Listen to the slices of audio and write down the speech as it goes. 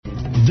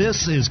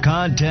This is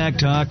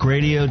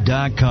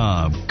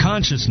ContactTalkRadio.com.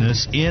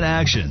 Consciousness in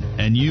action.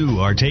 And you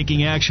are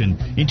taking action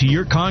into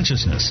your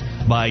consciousness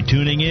by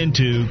tuning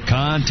into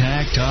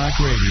Contact Talk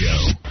Radio.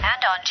 And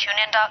on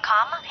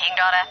TuneIn.com,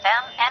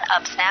 Ping.fm, and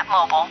UpSnap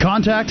Mobile.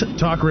 Contact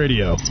Talk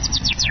Radio.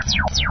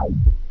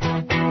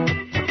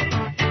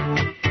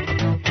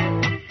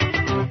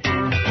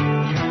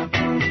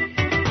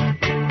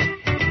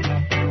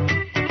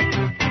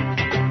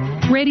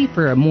 Ready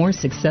for a more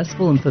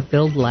successful and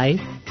fulfilled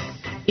life?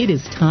 It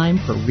is time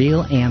for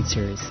Real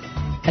Answers,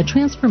 a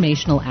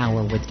transformational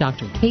hour with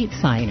Dr. Kate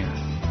Siner,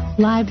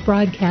 live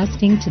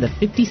broadcasting to the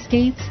 50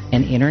 states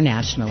and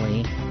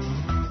internationally.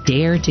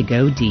 Dare to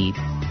go deep.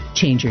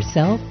 Change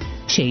yourself,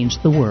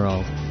 change the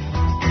world.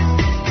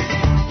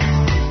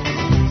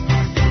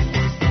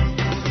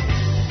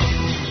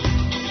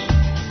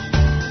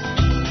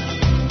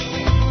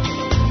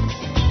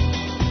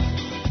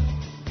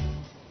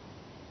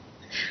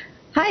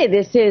 Hi,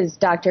 this is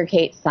Dr.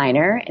 Kate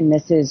Siner, and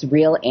this is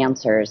Real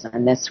Answers.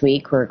 And this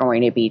week we're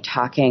going to be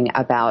talking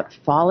about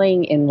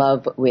falling in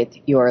love with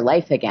your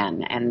life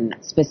again, and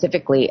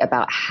specifically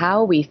about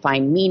how we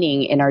find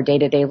meaning in our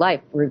day-to-day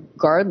life,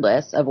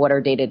 regardless of what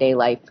our day-to-day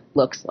life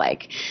looks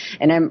like.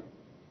 And I'm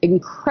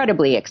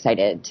incredibly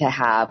excited to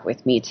have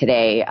with me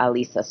today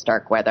Lisa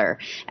Starkweather,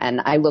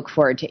 and I look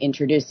forward to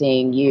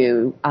introducing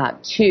you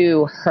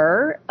to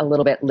her a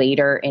little bit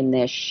later in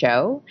this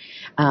show,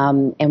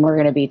 and we're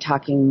going to be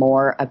talking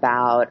more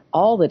about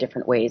all the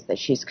different ways that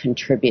she's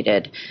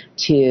contributed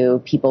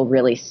to people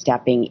really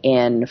stepping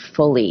in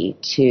fully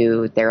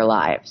to their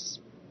lives.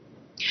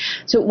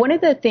 So one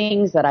of the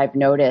things that I've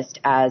noticed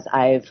as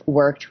I've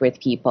worked with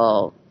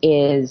people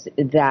is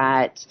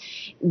that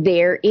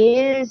there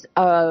is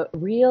a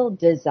real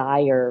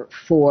desire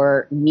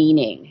for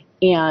meaning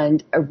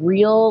and a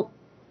real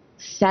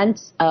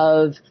sense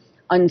of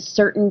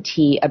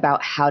uncertainty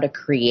about how to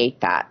create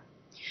that.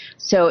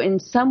 So in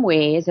some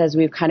ways, as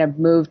we've kind of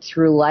moved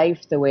through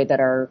life, the way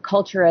that our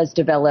culture has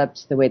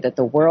developed, the way that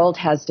the world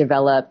has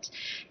developed,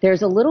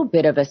 there's a little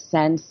bit of a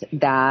sense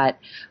that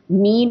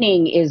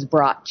meaning is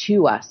brought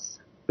to us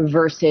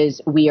versus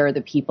we are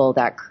the people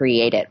that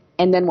create it.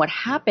 And then what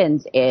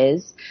happens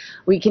is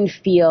we can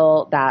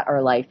feel that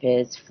our life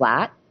is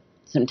flat.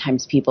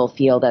 Sometimes people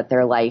feel that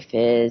their life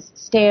is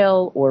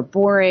stale or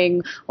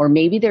boring, or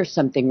maybe there's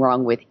something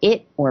wrong with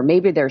it, or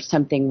maybe there's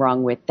something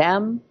wrong with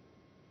them.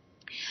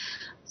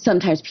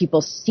 Sometimes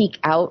people seek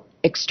out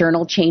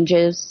external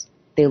changes.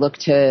 They look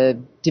to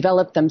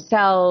develop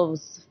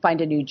themselves,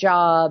 find a new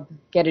job,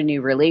 get a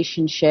new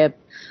relationship,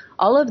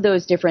 all of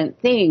those different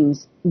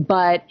things.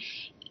 But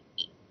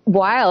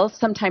while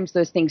sometimes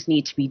those things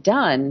need to be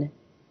done,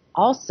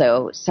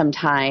 also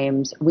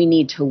sometimes we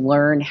need to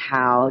learn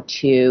how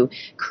to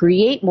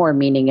create more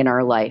meaning in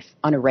our life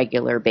on a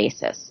regular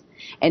basis.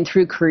 And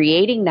through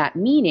creating that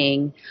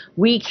meaning,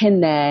 we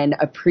can then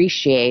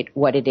appreciate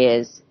what it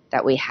is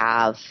that we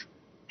have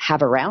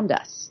around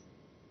us.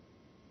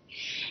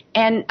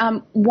 And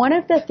one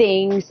of the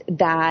things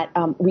that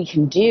we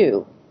can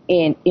do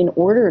in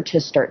order to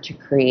start to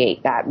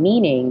create that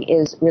meaning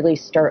is really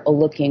start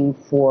looking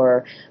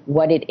for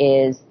what it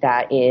is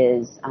that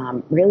is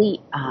really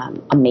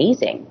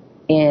amazing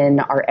in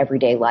our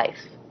everyday life.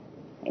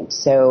 And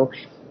so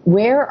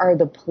where are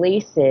the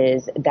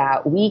places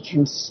that we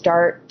can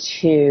start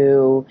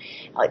to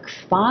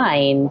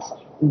find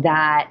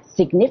that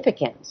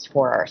significance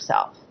for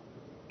ourselves?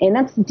 And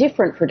that's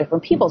different for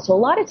different people. So a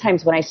lot of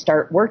times when I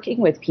start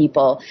working with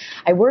people,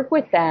 I work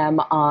with them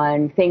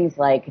on things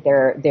like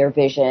their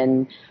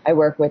vision. I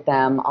work with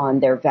them on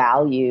their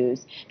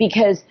values,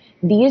 because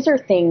these are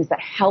things that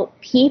help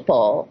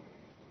people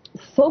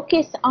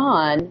focus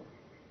on,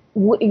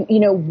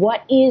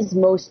 what is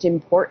most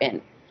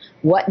important,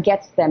 what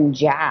gets them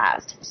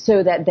jazzed,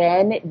 so that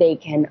then they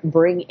can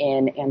bring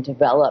in and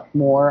develop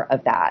more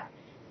of that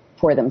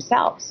for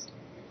themselves.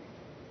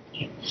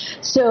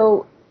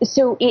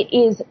 So it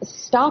is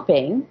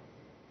stopping,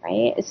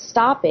 right?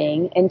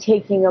 Stopping and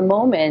taking a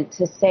moment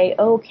to say,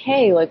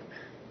 okay,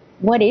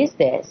 what is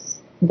this?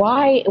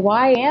 Why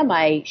am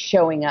I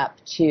showing up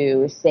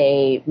to,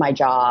 say, my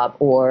job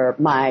or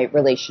my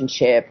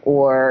relationship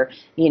or,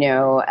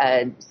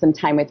 some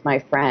time with my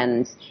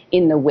friends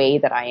in the way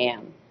that I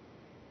am?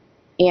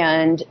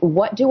 And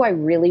what do I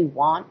really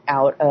want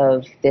out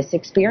of this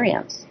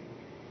experience?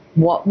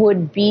 What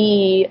would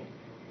be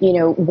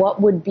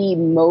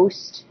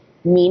most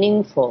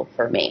meaningful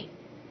for me?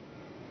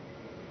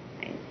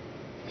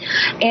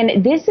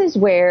 And this is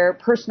where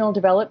personal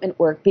development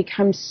work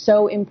becomes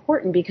so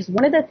important, because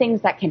one of the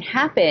things that can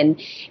happen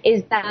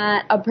is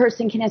that a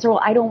person can answer,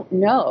 well, I don't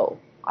know.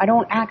 I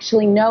don't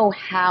actually know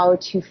how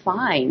to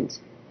find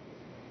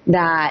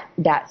that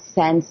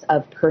sense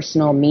of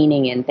personal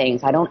meaning in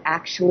things. I don't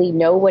actually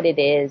know what it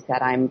is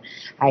that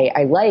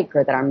I like,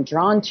 or that I'm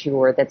drawn to,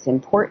 or that's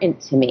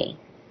important to me.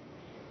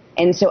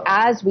 And so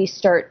as we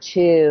start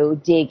to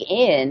dig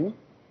in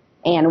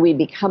and we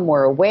become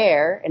more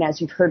aware, and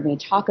as you've heard me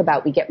talk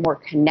about, we get more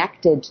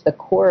connected to the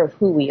core of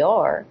who we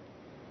are,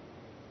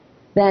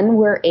 then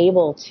we're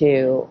able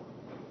to,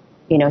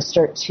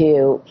 start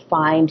to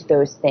find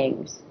those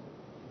things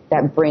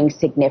that bring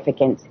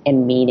significance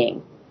and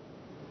meaning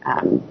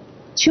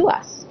to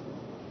us.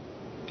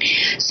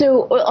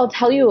 So I'll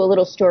tell you a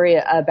little story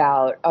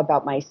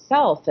about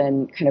myself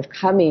and kind of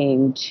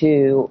coming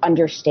to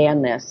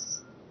understand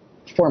this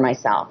for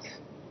myself.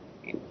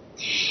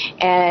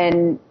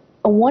 And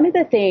one of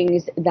the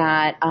things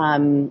that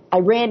I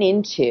ran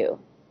into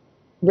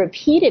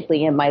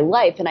repeatedly in my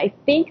life, and I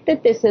think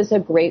that this is a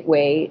great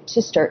way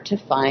to start to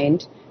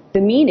find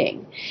the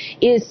meaning,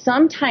 is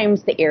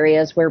sometimes the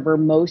areas where we're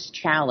most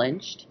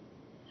challenged,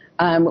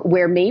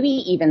 where maybe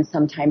even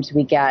sometimes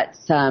we get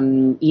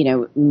some,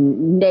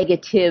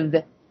 negative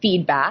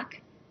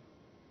feedback,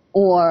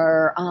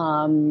 or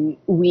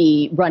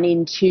we run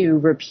into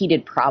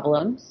repeated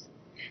problems.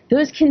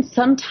 Those can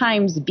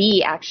sometimes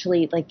be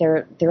actually like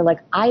they're like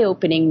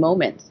eye-opening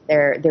moments.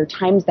 They're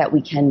times that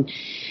we can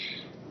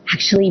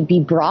actually be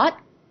brought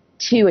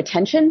to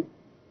attention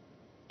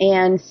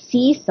and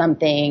see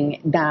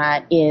something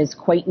that is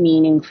quite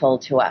meaningful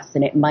to us,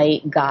 and it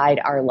might guide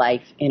our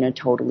life in a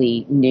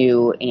totally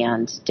new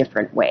and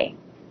different way.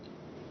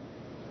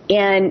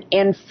 And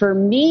for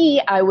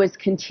me, I was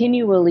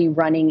continually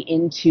running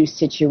into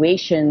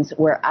situations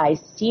where I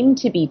seemed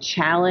to be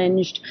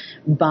challenged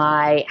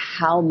by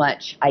how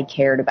much I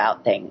cared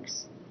about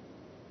things.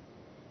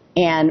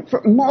 And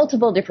for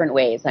multiple different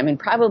ways. I mean,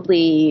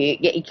 probably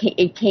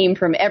it came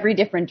from every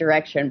different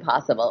direction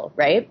possible,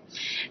 right?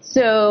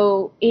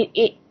 So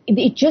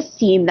it just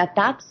seemed that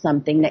that's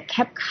something that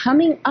kept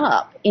coming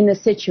up in the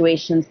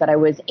situations that I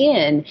was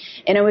in,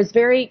 and I was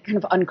very kind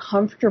of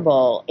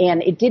uncomfortable,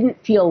 and it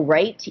didn't feel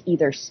right to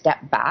either step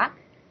back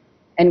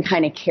and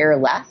kind of care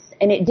less,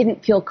 and it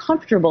didn't feel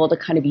comfortable to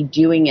kind of be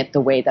doing it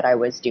the way that I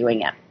was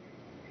doing it.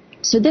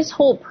 So this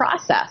whole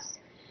process,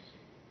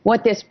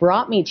 what this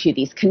brought me to,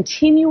 these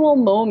continual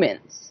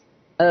moments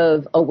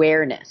of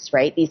awareness,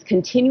 right? These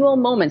continual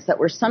moments that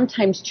were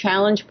sometimes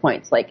challenge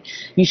points, like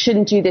you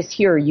shouldn't do this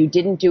here, you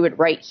didn't do it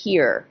right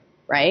here,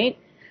 right?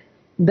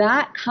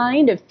 That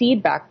kind of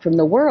feedback from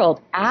the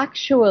world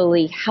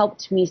actually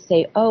helped me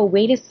say, oh,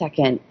 wait a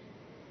second,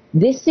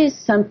 this is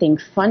something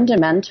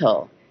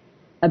fundamental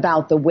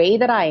about the way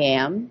that I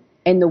am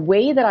and the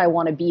way that I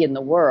want to be in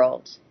the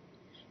world.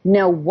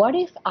 Now, what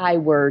if I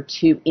were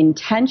to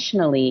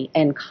intentionally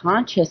and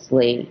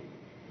consciously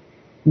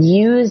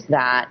use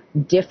that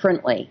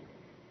differently,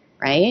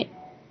 right?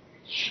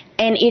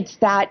 And it's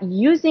that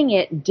using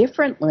it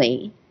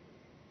differently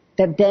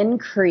that then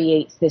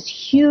creates this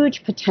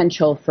huge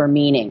potential for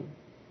meaning,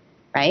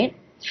 right?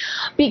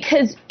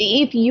 Because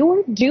if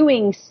you're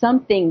doing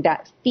something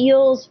that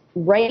feels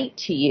right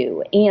to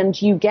you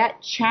and you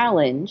get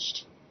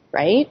challenged,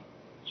 right?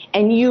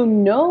 And you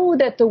know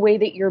that the way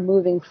that you're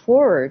moving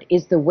forward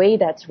is the way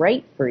that's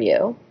right for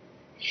you,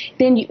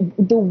 then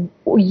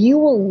you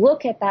will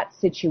look at that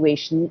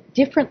situation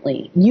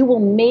differently. You will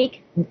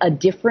make a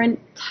different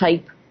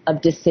type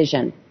of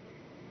decision.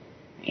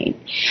 Right?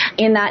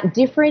 And that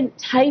different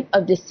type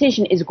of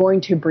decision is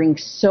going to bring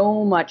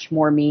so much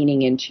more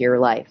meaning into your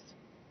life.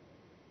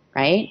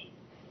 Right?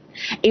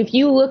 If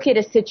you look at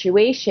a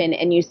situation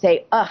and you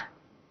say, oh,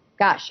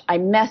 gosh, I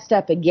messed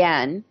up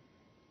again,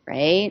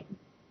 right?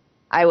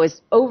 I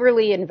was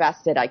overly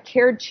invested. I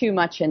cared too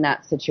much in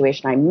that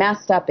situation. I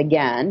messed up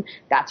again.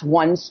 That's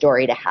one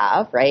story to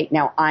have, right?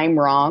 Now I'm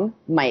wrong.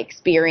 My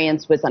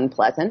experience was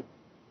unpleasant,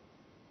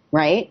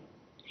 right?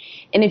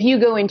 And if you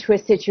go into a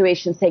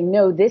situation saying,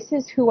 no, this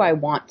is who I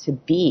want to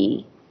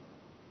be,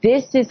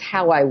 this is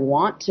how I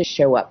want to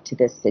show up to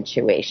this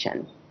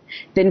situation,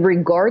 then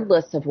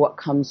regardless of what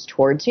comes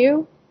towards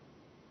you,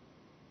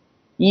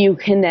 you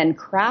can then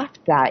craft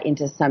that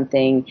into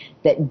something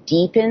that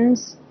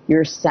deepens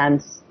your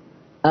sense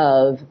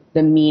of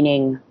the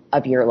meaning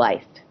of your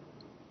life.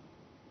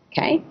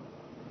 Okay?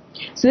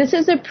 So this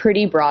is a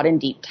pretty broad and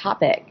deep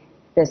topic,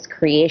 this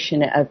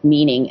creation of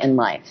meaning in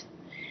life.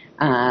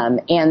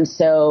 And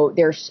so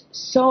there's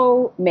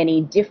so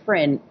many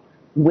different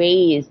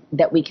ways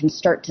that we can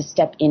start to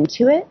step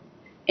into it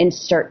and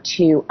start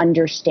to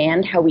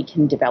understand how we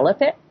can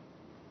develop it.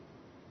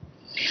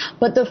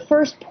 But the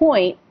first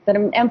point that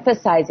I'm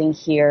emphasizing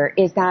here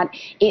is that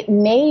it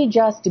may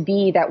just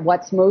be that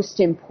what's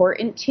most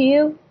important to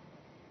you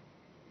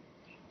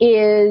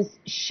is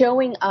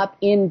showing up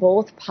in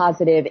both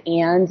positive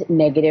and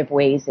negative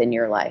ways in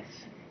your life.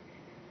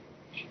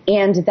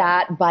 And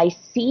that by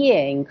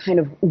seeing kind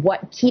of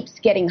what keeps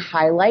getting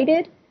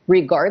highlighted,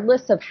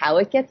 regardless of how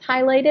it gets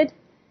highlighted,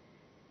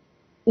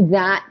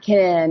 that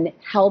can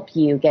help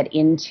you get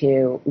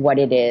into what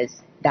it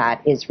is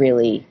that is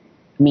really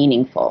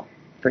meaningful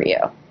for you.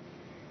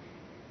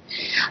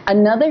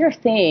 Another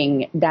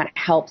thing that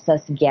helps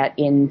us get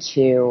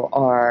into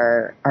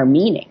our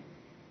meaning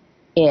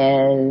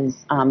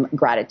is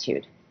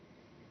gratitude.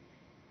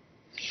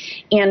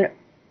 And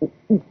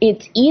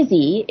it's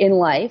easy in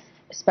life,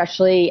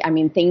 especially,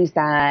 things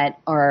that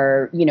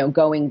are,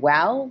 going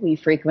well. We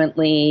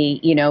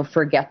frequently,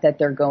 forget that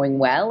they're going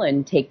well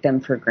and take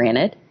them for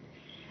granted.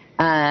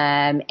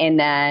 And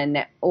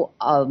then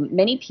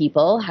many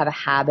people have a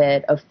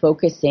habit of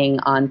focusing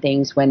on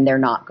things when they're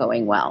not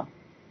going well,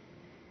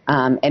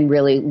 and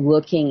really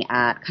looking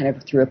at, kind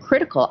of through a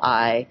critical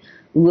eye,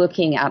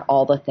 looking at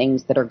all the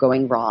things that are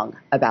going wrong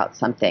about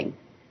something,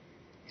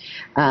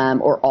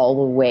 or all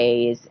the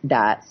ways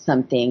that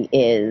something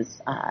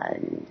is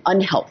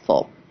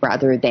unhelpful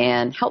rather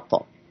than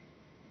helpful.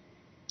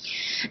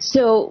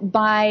 So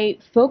by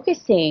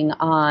focusing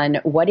on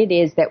what it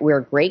is that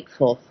we're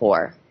grateful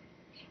for,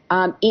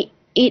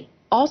 it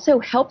also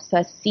helps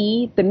us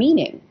see the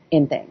meaning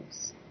in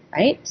things,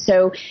 right?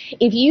 So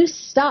if you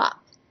stop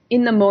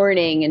in the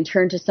morning and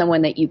turn to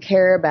someone that you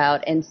care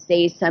about and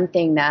say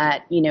something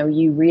that,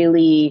 you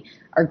really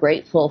are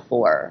grateful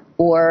for,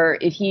 or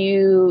if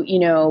you,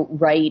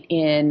 write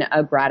in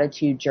a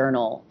gratitude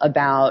journal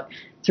about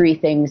 3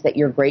 things that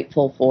you're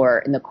grateful for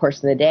in the course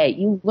of the day,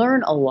 you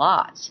learn a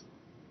lot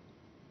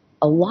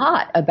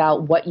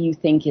about what you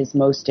think is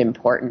most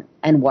important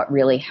and what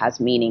really has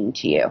meaning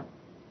to you.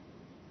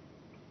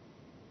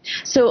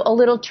 So a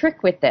little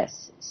trick with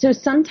this. So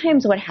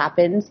sometimes what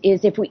happens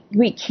is if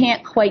we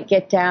can't quite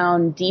get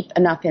down deep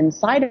enough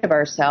inside of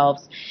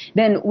ourselves,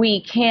 then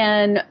we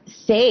can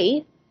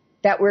say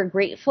that we're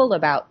grateful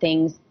about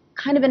things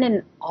kind of in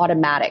an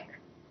automatic,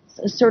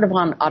 sort of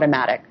on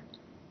automatic.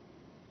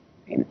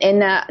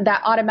 And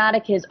that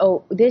automatic is,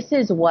 this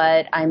is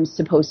what I'm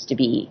supposed to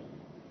be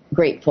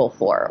grateful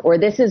for, or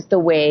this is the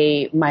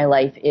way my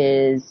life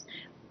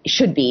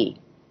should be.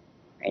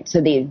 Right?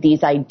 So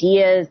these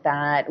ideas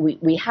that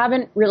we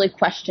haven't really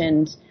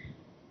questioned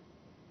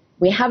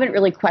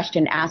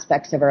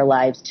aspects of our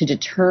lives to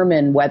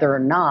determine whether or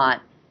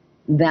not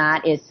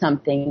that is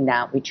something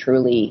that we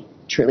truly,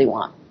 truly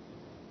want.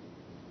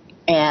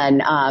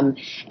 And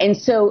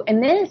so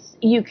in this,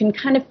 you can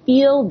kind of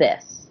feel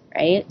this,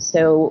 right?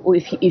 So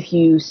if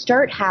you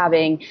start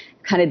having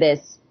kind of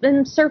this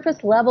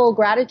surface level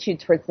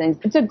gratitude towards things,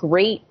 it's a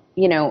great,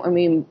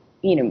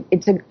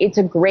 it's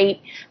a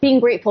great, being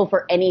grateful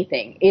for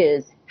anything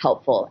is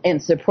helpful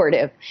and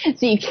supportive.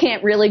 So you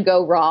can't really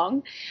go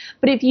wrong.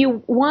 But if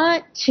you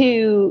want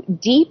to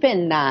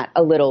deepen that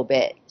a little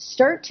bit,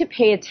 start to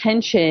pay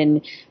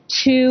attention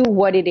to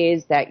what it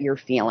is that you're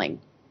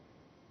feeling.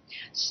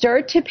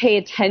 Start to pay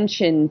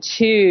attention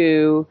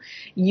to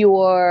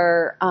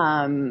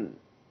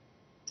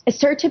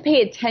start to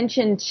pay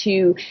attention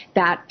to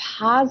that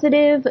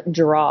positive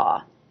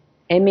draw.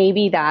 And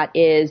maybe that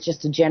is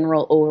just a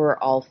general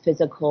overall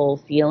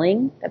physical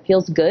feeling that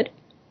feels good.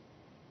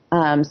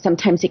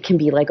 Sometimes it can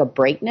be like a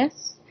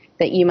brightness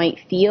that you might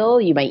feel.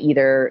 You might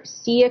either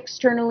see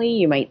externally,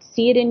 you might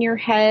see it in your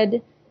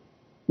head,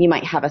 you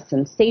might have a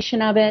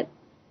sensation of it.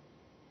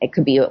 It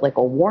could be like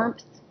a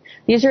warmth.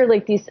 These are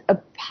like these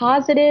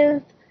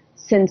positive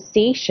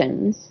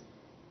sensations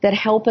that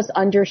help us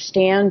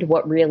understand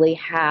what really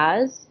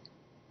has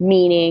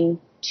meaning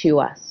to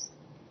us,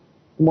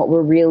 and what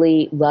we're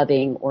really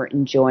loving or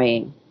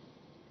enjoying.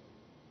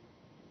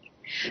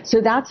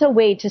 So that's a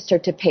way to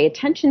start to pay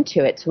attention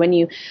to it. So when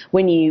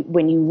you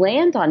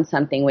land on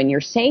something, when you're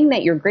saying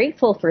that you're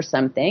grateful for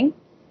something,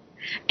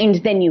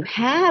 and then you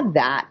have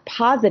that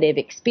positive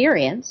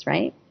experience,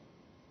 right?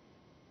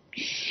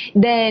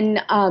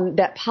 Then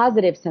that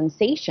positive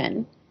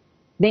sensation,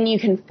 then you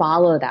can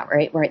follow that,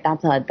 right? Right.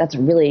 That's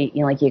a really,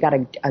 you got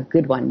a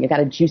good one, you got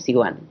a juicy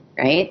one,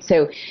 right?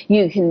 So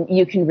you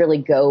can really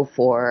go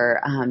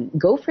for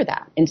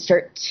that and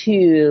start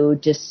to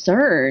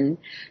discern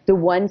the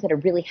ones that are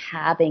really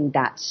having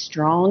that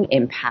strong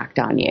impact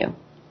on you.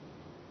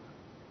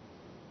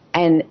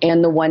 And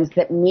the ones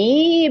that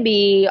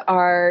maybe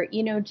are,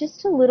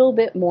 just a little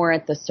bit more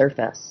at the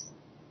surface,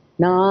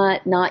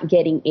 not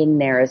getting in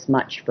there as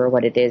much for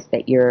what it is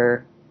that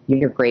you're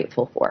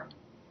grateful for.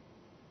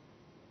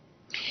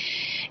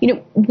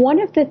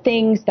 One of the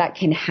things that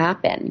can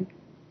happen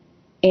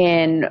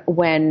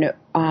when,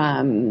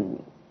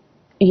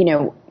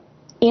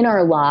 in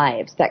our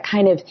lives that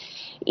kind of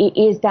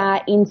is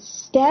that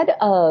instead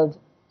of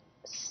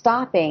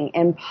stopping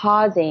and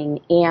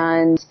pausing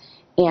and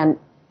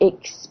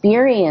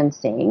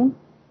experiencing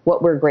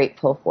what we're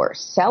grateful for,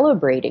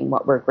 celebrating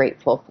what we're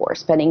grateful for,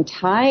 spending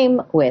time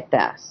with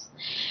this,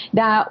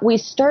 that we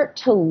start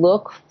to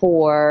look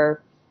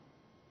for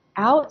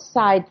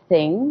outside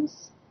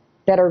things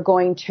that are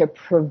going to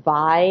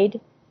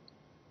provide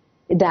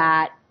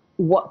that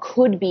what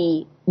could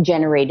be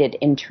generated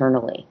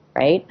internally,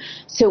 right?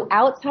 So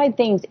outside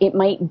things, it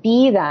might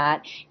be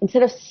that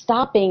instead of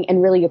stopping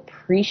and really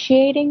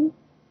appreciating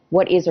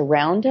what is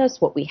around us,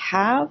 what we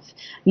have,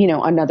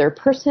 another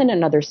person,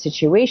 another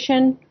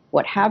situation,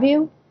 what have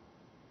you,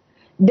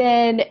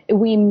 then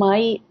we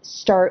might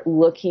start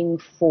looking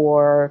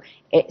for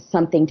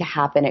something to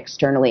happen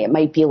externally. It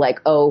might be like,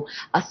 a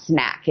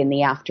snack in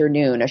the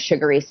afternoon, a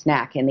sugary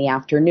snack in the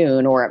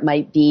afternoon, or it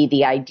might be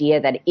the idea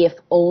that if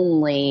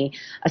only,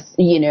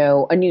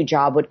 a new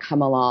job would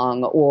come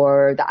along,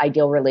 or the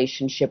ideal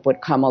relationship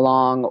would come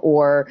along,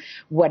 or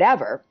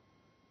whatever.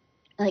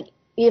 Like,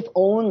 if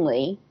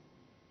only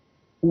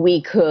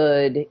we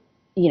could,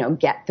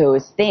 get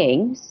those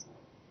things,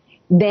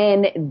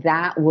 then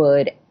that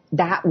would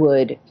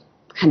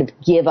kind of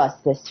give us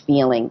this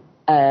feeling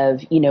of,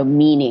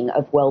 meaning,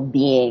 of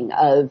well-being,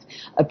 of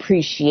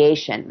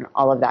appreciation,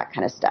 all of that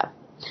kind of stuff.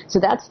 So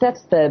that's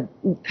the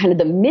kind of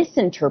the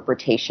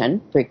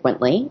misinterpretation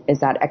frequently, is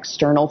that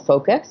external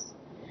focus,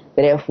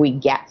 that if we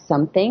get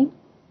something,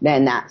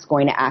 then that's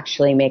going to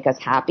actually make us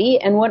happy.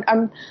 And what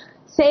I'm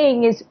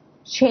saying is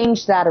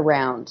change that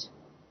around.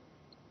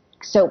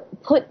 So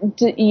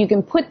you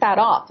can put that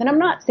off. And I'm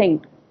not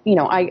saying,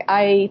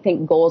 I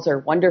think goals are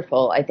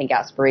wonderful. I think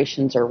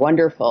aspirations are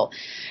wonderful.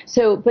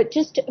 So, but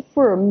just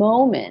for a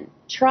moment,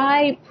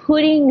 try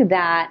putting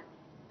that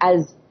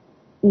as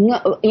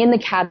in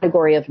the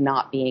category of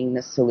not being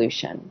the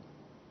solution,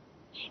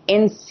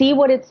 and see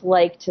what it's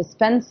like to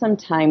spend some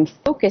time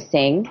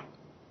focusing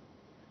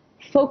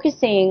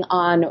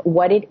on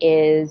what it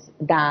is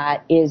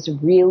that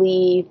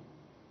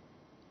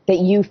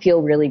you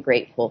feel really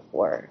grateful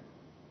for.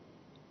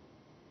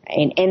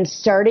 And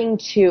starting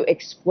to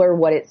explore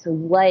what it's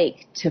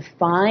like to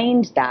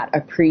find that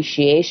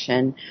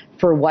appreciation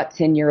for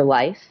what's in your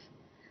life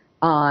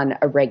on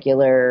a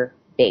regular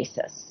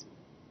basis.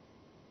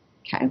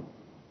 Okay.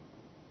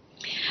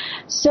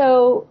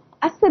 So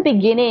that's the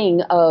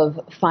beginning of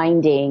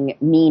finding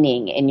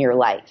meaning in your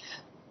life.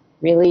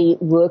 Really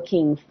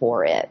looking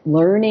for it,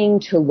 learning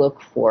to look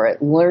for it,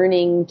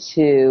 learning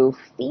to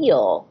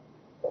feel,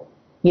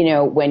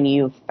 when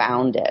you've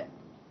found it.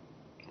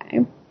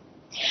 Okay.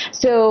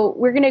 So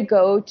we're going to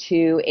go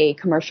to a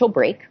commercial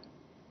break.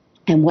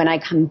 And when I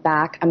come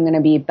back, I'm going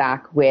to be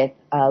back with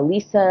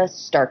Lisa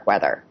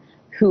Starkweather,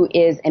 who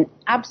is an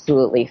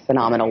absolutely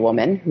phenomenal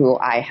woman who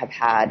I have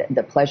had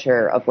the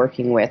pleasure of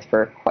working with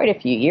for quite a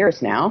few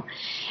years now.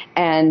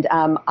 And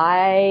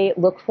I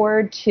look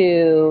forward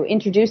to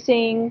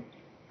introducing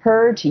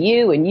her to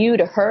you and you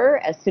to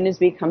her as soon as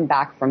we come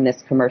back from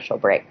this commercial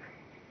break.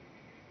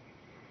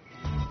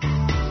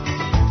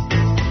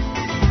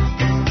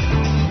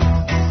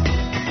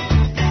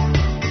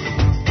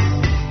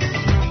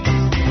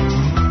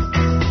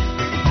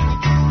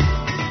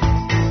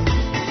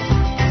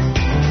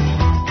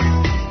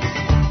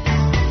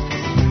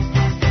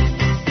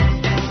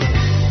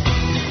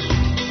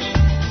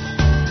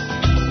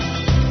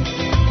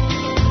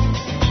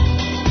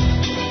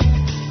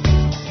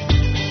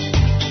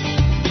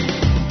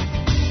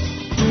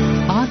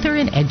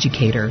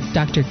 Educator,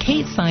 Dr.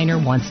 Kate Siner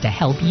wants to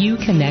help you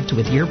connect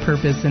with your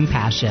purpose and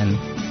passion.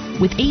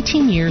 With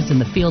 18 years in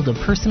the field of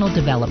personal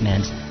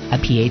development, a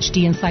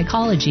PhD in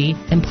psychology,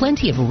 and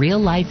plenty of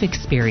real-life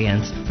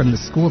experience from the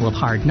School of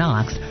Hard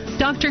Knocks,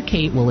 Dr.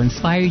 Kate will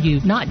inspire you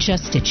not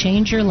just to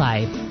change your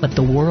life, but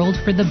the world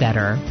for the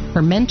better.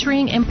 Her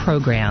mentoring and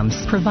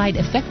programs provide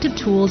effective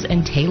tools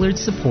and tailored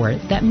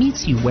support that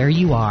meets you where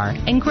you are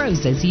and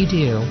grows as you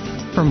do.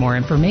 For more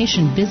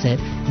information, visit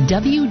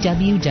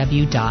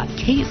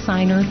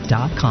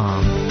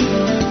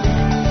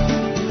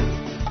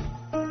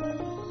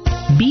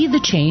www.katesiner.com. Be the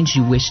change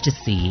you wish to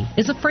see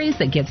is a phrase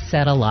that gets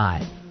said a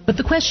lot, but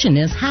the question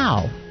is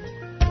how?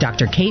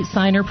 Dr. Kate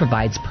Siner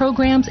provides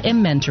programs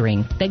and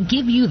mentoring that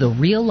give you the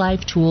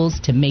real-life tools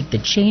to make the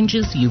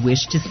changes you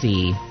wish to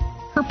see.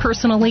 Her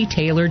personally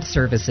tailored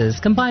services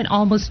combine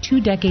almost 2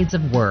 decades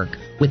of work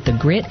with the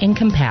grit and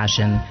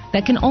compassion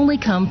that can only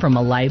come from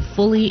a life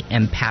fully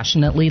and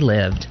passionately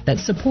lived that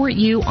support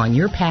you on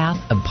your path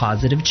of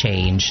positive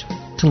change.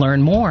 To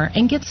learn more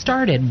and get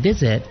started,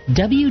 visit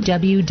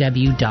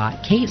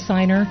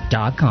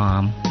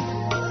www.katesiner.com.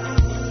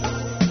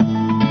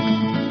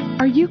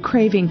 Are you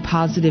craving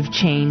positive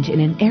change in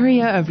an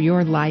area of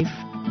your life?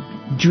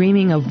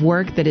 Dreaming of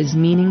work that is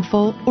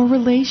meaningful or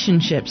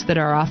relationships that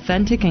are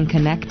authentic and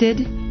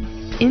connected?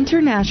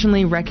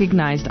 Internationally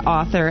recognized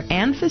author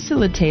and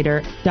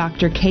facilitator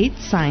Dr. Kate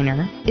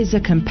Siner is a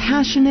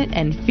compassionate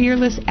and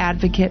fearless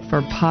advocate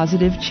for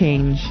positive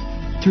change.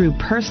 Through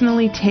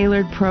personally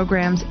tailored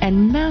programs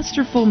and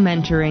masterful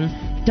mentoring,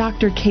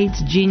 Dr.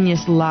 Kate's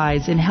genius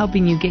lies in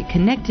helping you get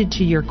connected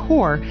to your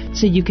core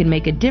so you can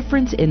make a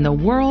difference in the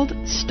world,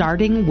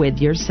 starting with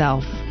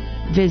yourself.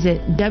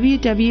 Visit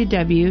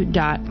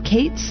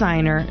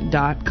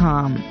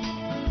www.katesiner.com.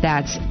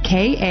 That's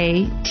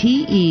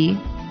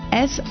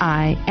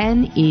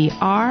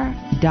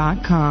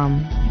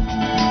KATESINER.com.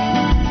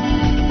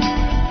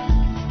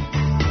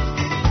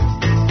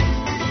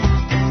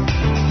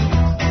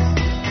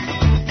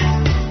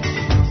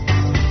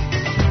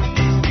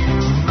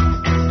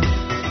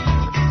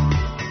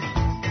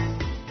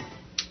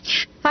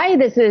 Hi,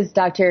 this is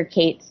Dr.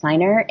 Kate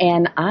Siner,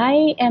 and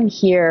I am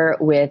here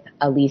with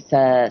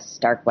Elisa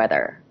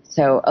Starkweather.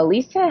 So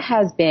Elisa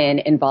has been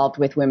involved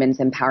with women's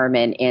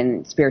empowerment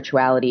in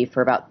spirituality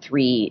for about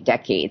 3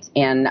 decades,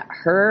 and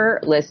her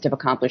list of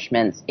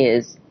accomplishments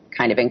is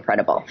kind of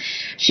incredible.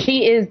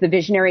 She is the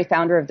visionary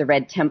founder of the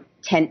Red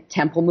Tent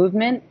Temple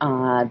Movement,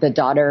 the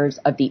Daughters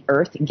of the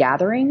Earth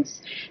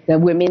Gatherings, the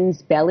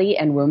Women's Belly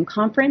and Womb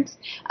Conference,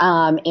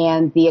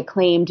 and the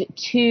acclaimed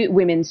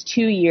women's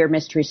 2-year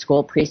Mystery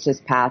School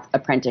Priestess Path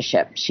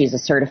Apprenticeship. She's a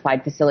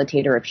certified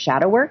facilitator of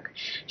shadow work.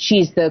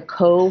 She's the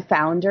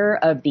co-founder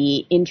of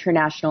the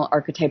International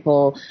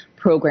Archetypal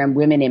program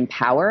Women in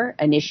Power,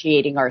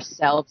 initiating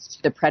ourselves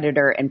to the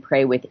predator and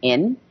prey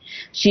within.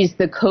 She's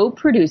the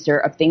co-producer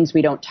of Things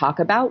We Don't Talk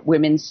About,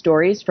 Women's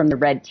Stories from the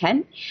Red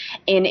Tent,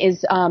 and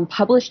is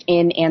published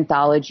in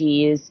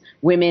anthologies,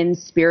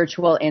 Women's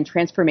Spiritual and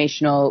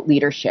Transformational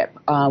Leadership,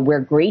 where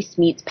grace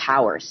meets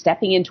power,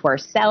 stepping into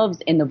ourselves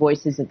in the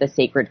voices of the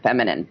sacred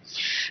feminine.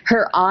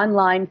 Her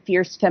online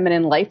Fierce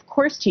Feminine Life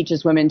course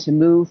teaches women to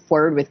move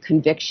forward with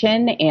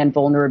conviction and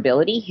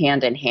vulnerability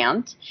hand in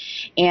hand.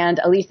 And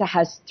Elisa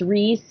has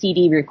 3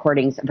 CD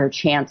recordings of her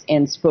chants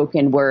and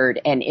spoken word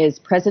and is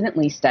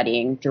presently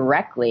studying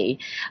directly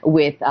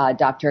with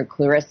Dr.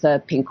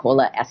 Clarissa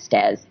Pinkola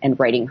Estes and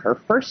writing her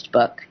first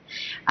book,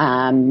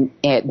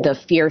 The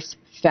Fierce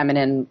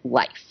Feminine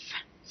Life.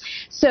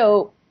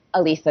 So,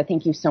 Elisa,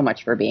 thank you so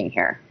much for being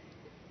here.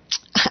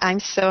 I'm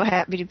so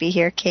happy to be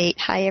here, Kate.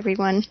 Hi,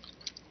 everyone.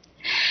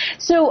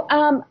 So,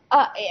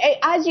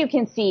 as you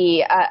can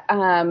see,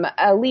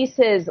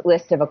 Elisa's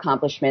list of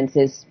accomplishments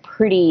is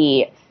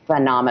pretty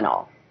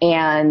phenomenal.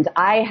 And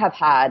I have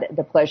had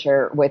the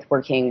pleasure with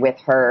working with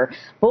her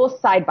both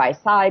side by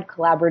side,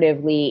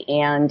 collaboratively,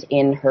 and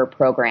in her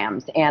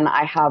programs. And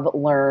I have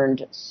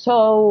learned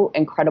so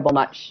incredible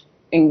much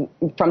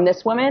from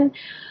this woman.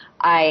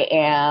 I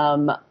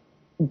am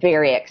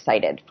very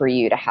excited for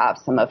you to have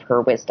some of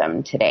her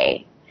wisdom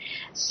today.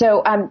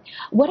 So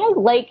what I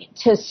like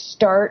to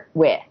start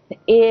with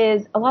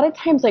is a lot of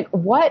times, like,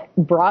 what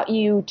brought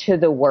you to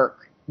the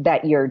work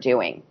that you're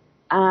doing?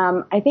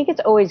 I think it's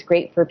always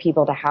great for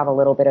people to have a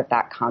little bit of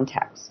that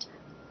context.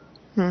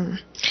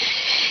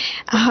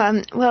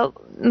 Well,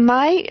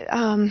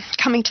 my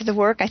coming to the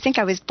work, I think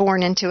I was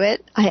born into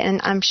it, and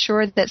I'm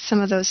sure that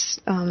some of us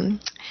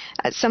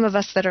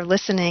that are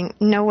listening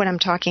know what I'm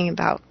talking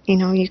about. You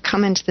know, you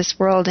come into this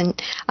world,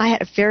 and I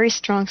had a very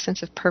strong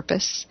sense of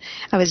purpose.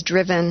 I was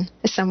driven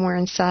somewhere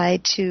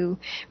inside to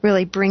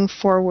really bring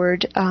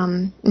forward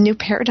new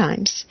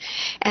paradigms,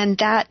 and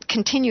that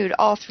continued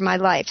all through my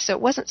life. So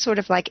it wasn't sort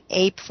of like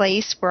a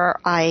place where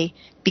I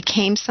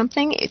became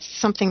something. It's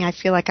something I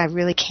feel like I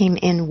really came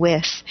in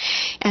with.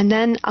 And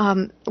then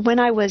when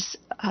I was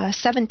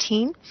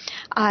 17,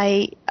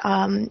 I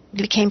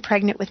became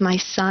pregnant with my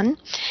son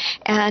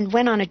and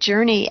went on a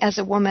journey as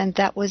a woman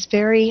that was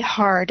very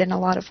hard in a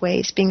lot of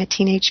ways, being a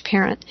teenage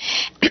parent.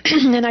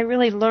 And I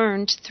really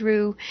learned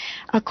through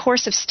a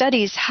course of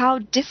studies how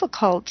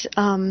difficult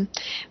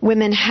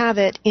women have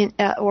it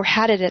or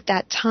had it at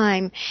that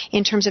time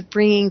in terms of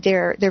bringing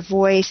their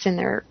voice and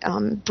their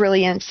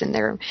brilliance and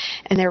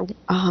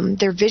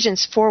their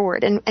visions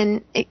forward.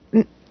 And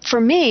for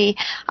me,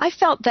 I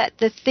felt that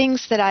the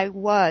things that I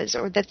was,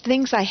 or the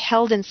things I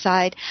held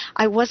inside,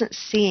 I wasn't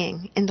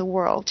seeing in the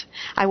world.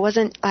 I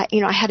wasn't, I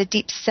had a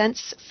deep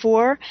sense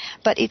for,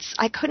 but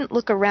I couldn't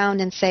look around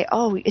and say,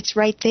 oh, it's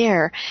right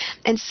there.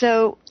 And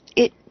so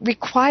it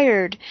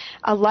required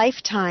a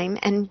lifetime,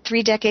 and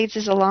 3 decades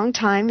is a long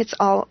time. It's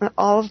all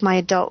of my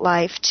adult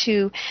life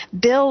to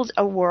build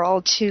a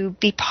world, to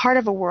be part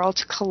of a world,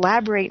 to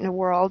collaborate in a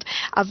world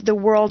of the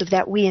world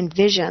that we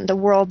envision, the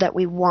world that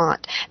we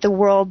want, the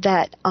world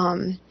that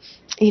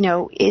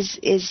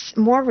is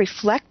more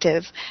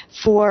reflective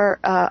for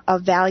a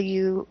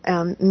value,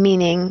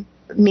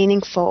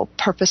 meaningful,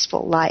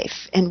 purposeful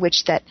life, in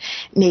which that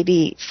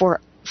maybe for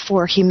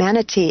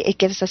humanity, it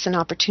gives us an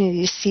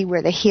opportunity to see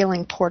where the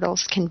healing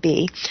portals can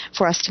be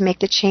for us to make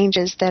the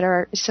changes that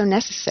are so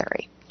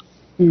necessary.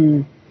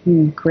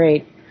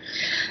 Great.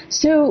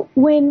 So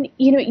when,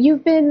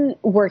 you've been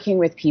working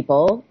with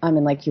people,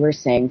 like you were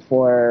saying,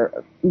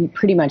 for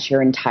pretty much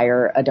your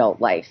entire adult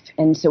life.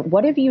 And so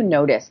what have you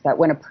noticed that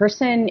when a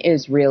person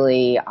is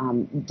really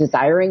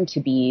desiring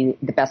to be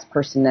the best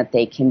person that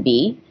they can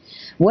be,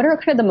 what are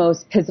kind of the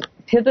most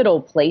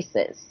pivotal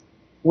places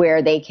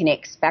where they can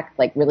expect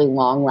like really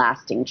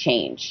long-lasting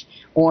change,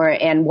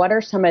 and what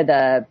are some of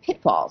the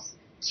pitfalls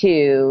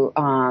to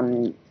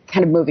kind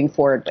of moving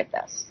forward with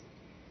this?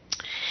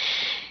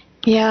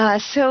 Yeah,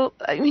 so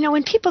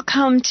when people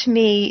come to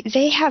me,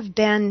 they have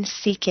been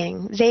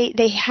seeking.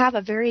 They have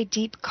a very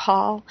deep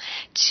call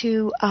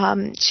to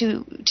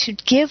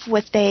give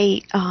what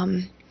they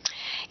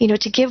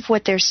to give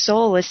what their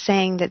soul is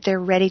saying that they're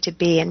ready to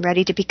be and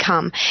ready to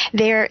become.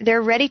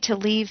 They're ready to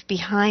leave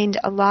behind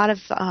a lot of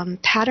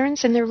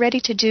patterns, and they're ready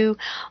to do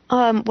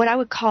what I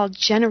would call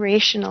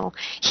generational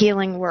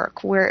healing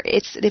work, where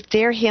if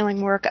their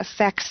healing work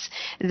affects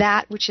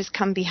that which has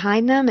come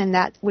behind them and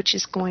that which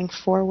is going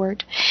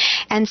forward.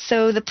 And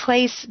so the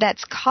place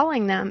that's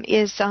calling them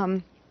is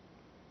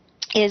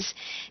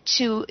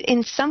to,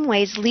 in some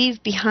ways,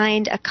 leave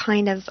behind a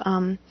kind of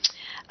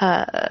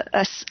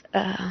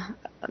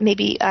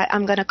maybe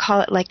I'm going to call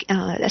it like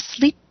a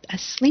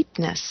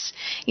sleepness,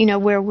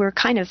 where we're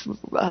kind of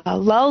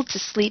lulled to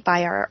sleep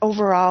by our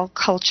overall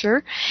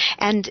culture,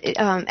 and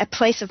a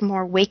place of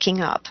more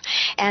waking up.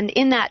 And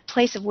in that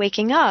place of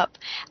waking up,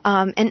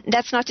 and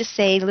that's not to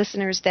say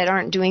listeners that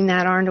aren't doing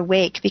that aren't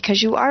awake,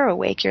 because you are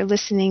awake, you're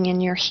listening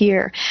and you're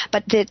here.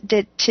 But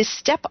to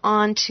step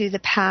onto the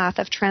path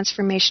of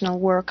transformational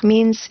work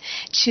means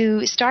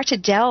to start to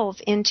delve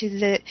into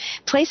the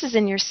places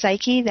in your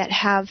psyche that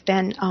have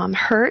been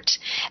hurt,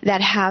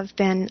 that have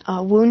been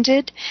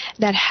wounded,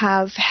 that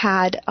have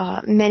had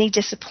many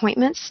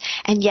disappointments,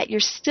 and yet you're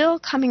still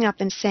coming up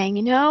and saying,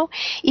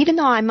 even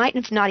though I might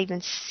have not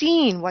even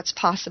seen what's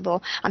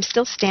possible, I'm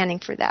still standing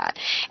for that.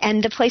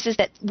 And the places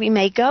that we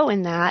may go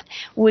in that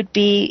would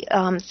be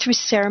through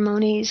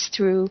ceremonies,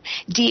 through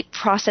deep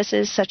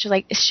processes such as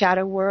like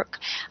shadow work,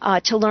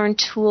 to learn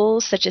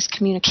tools such as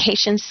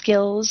communication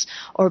skills,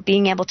 or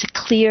being able to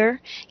clear,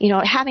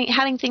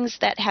 having things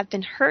that have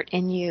been hurt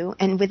in you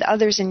and with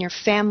others in your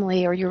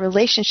family or your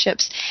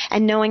relationships,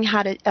 and knowing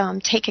how to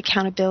take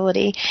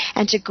accountability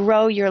and to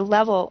grow your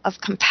level of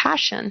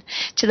compassion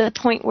to the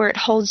point where it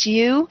holds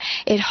you,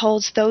 it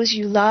holds those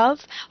you love,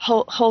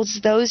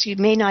 holds those you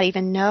may not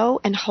even know,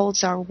 and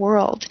holds our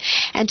world.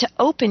 And to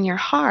open your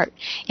heart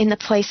in the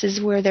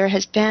places where there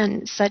has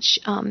been such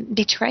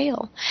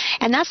betrayal.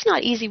 And that's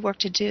not easy work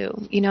to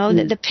do.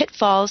 The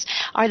pitfalls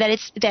are that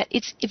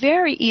it's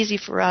very easy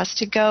for us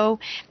to go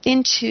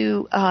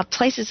into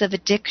places of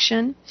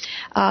addiction,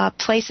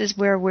 places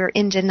where we're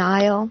in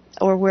denial,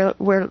 or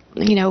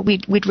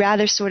we'd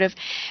rather sort of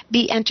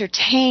be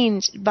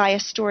entertained by a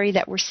story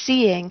that we're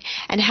seeing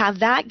and have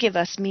that give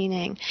us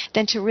meaning,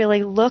 than to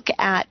really look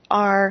at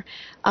our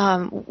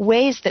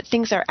ways that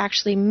things are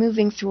actually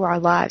moving through our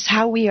lives,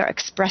 how we are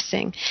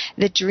expressing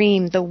the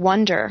dream, the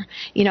wonder,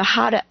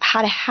 how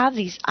to have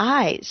these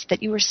eyes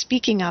that you were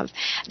speaking of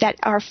that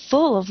are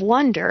full of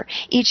wonder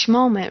each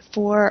moment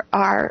for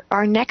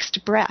our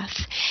next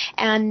breath.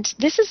 And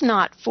this is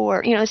not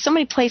for, so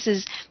many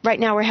places right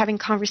now we're having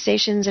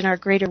conversations in our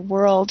greater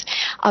world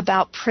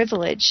about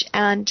privilege,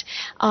 and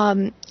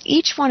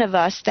each one of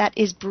us that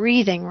is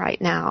breathing right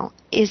now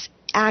is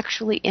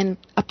actually in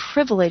a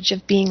privilege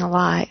of being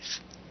alive.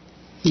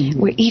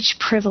 Mm-hmm. We're each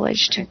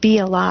privileged to be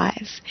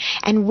alive.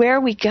 And where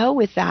we go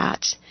with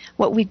that,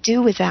 what we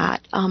do with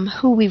that,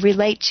 who we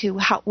relate to,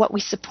 what we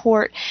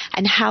support,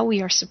 and how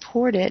we are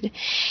supported,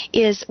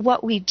 is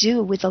what we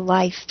do with the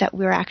life that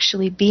we're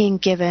actually being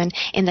given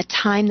in the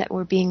time that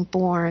we're being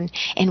born,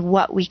 and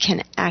what we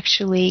can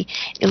actually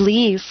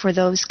leave for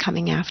those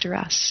coming after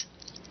us.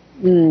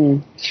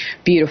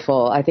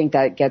 Beautiful. I think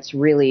that gets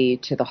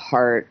really to the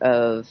heart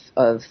of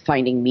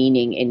finding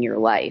meaning in your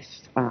life.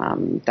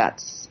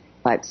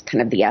 That's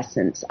kind of the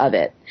essence of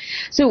it.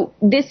 So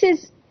this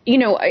is,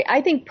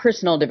 I think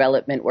personal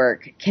development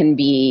work can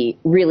be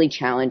really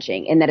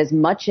challenging, and that as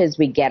much as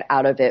we get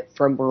out of it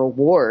from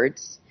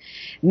rewards,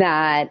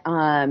 that,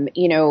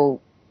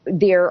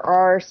 there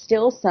are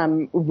still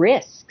some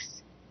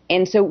risks.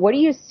 And so what do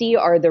you see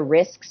are the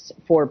risks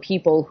for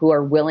people who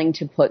are willing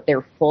to put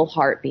their full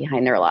heart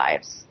behind their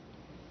lives?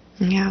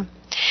 Yeah.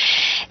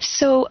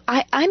 So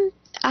I'm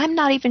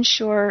not even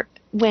sure.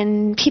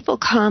 When people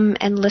come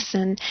and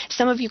listen,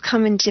 some of you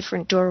come in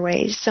different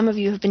doorways. Some of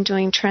you have been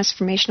doing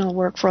transformational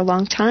work for a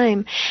long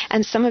time,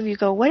 and some of you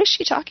go, what is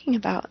she talking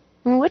about?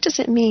 Well, what does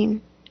it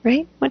mean?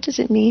 Right? What does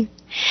it mean?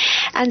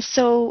 And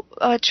so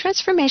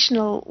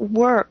transformational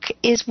work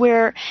is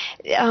where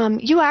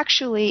you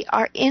actually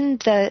are in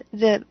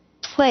the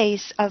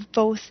place of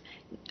both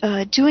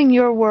doing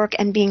your work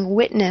and being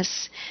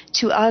witness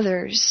to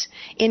others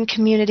in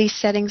community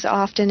settings,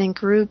 often in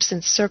groups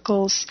and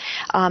circles,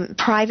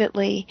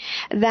 privately,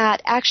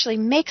 that actually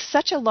makes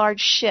such a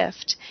large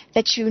shift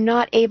that you're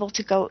not able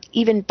to go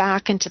even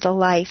back into the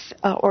life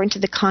or into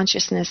the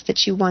consciousness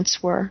that you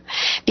once were,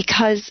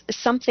 because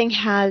something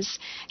has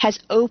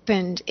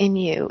opened in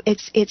you.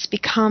 It's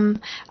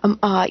become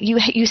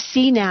you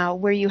see now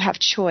where you have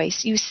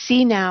choice. You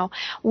see now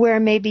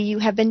where maybe you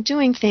have been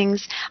doing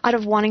things out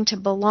of wanting to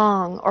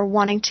belong, or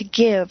wanting to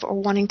give, or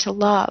wanting to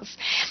love.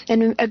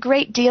 And a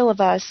great deal of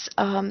us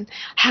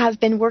have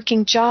been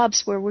working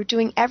jobs where we're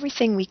doing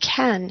everything we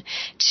can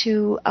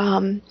to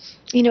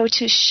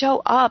to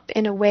show up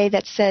in a way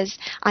that says,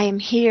 I am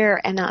here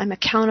and I'm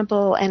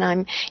accountable and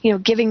I'm,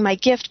 giving my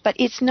gift, but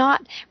it's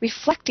not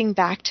reflecting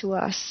back to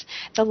us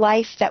the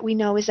life that we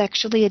know is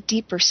actually a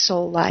deeper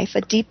soul life,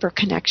 a deeper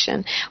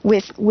connection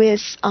with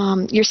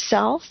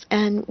yourself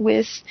and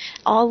with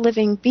all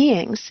living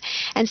beings.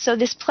 And so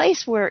this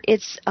place where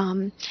it's,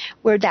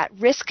 where that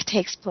risk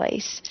takes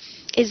place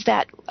is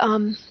that,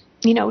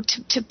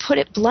 to put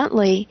it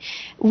bluntly,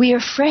 we are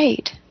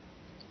afraid.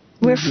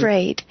 We're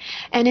afraid.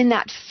 And in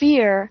that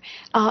fear,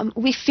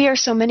 we fear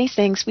so many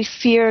things. We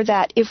fear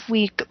that if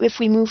we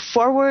move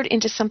forward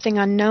into something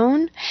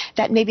unknown,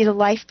 that maybe the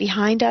life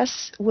behind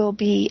us will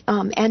be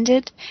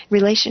ended,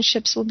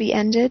 relationships will be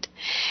ended.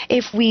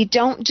 If we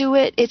don't do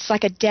it, it's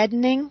like a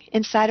deadening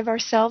inside of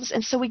ourselves.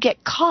 And so we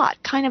get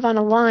caught kind of on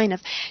a line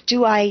of,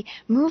 do I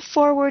move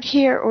forward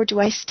here, or do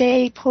I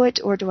stay put,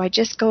 or do I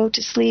just go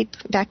to sleep,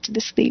 back to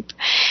the sleep?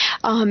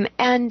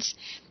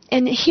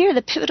 And here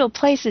the pivotal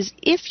place is,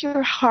 if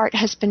your heart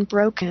has been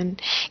broken,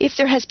 if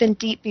there has been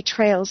deep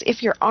betrayals,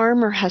 if your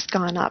armor has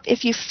gone up,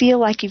 if you feel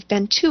like you've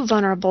been too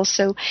vulnerable,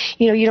 so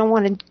you don't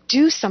want to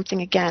do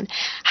something again,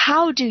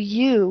 how do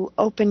you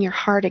open your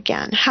heart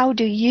again? How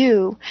do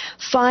you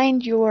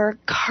find your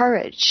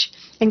courage?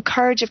 And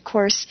courage, of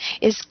course,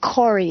 is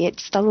cori.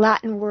 It's the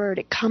Latin word.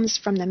 It comes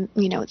from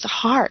it's a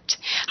heart.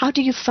 How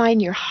do you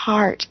find your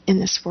heart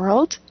in this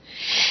world?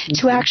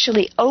 To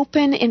actually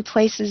open in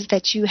places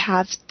that you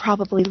have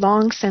probably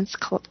long since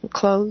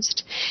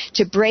closed,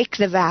 to break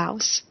the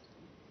vows,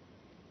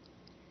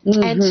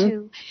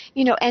 and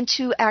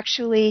to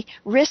actually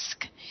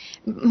risk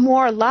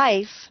more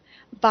life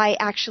by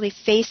actually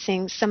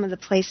facing some of the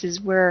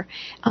places where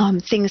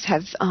things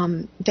have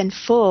been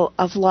full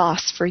of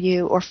loss for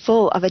you, or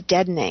full of a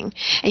deadening.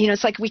 And,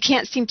 it's like we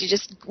can't seem to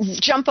just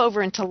jump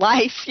over into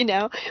life,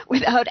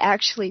 without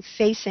actually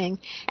facing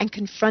and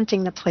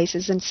confronting the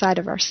places inside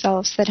of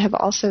ourselves that have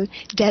also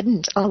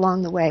deadened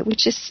along the way,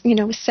 which is,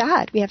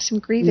 sad. We have some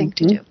grieving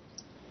to do.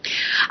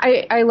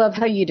 I love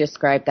how you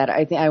described that.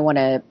 I want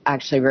to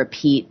actually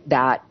repeat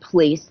that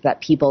place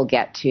that people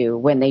get to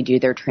when they do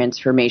their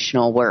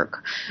transformational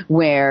work,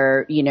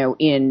 where,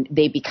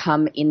 they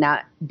become in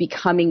that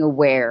becoming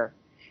aware.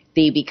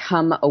 They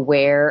become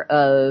aware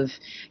of,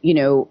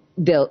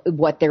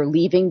 what they're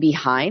leaving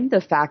behind,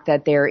 the fact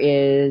that there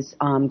is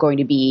going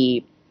to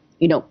be,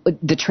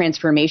 the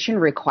transformation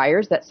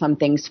requires that some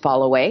things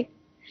fall away.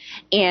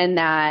 And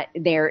that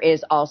there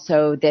is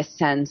also this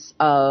sense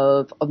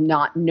of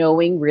not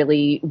knowing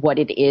really what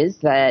it is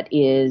that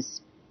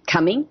is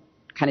coming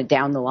kind of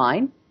down the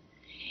line.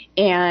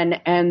 And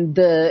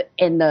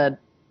the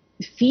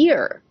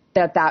fear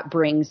that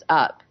brings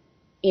up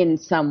in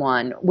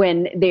someone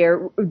when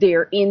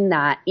they're in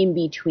that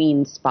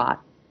in-between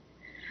spot.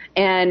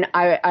 And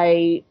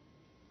I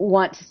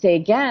want to say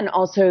again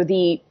also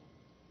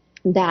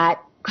that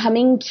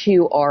coming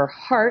to our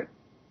heart,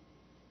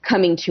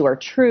 coming to our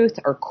truth,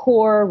 our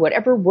core,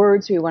 whatever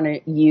words we want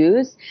to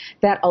use,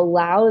 that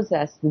allows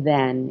us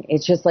then,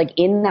 it's just like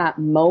in that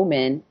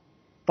moment,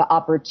 the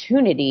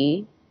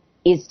opportunity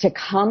is to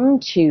come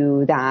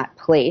to that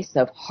place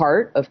of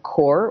heart, of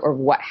core, or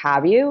what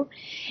have you,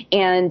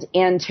 and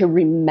to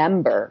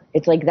remember.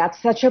 It's like that's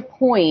such a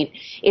point.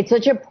 It's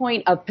such a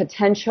point of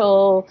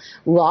potential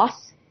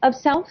loss of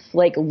self,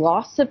 like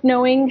loss of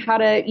knowing how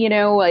to,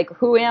 like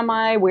who am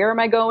I, where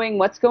am I going,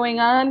 what's going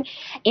on,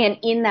 and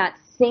in that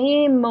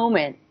same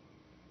moment,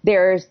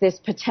 there's this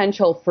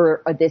potential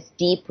for this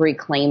deep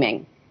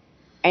reclaiming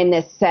and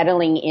this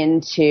settling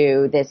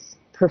into this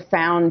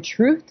profound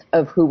truth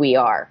of who we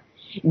are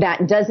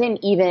that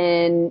doesn't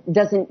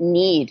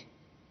need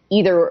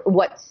either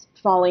what's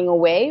falling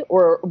away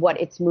or what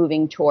it's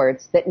moving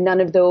towards, that none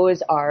of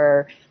those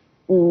are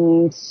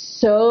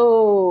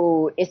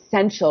so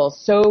essential,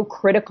 so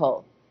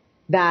critical,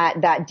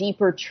 that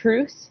deeper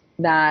truth,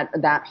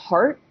 that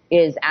heart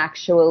is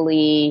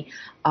actually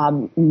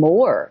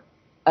more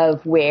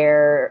of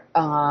where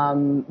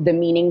the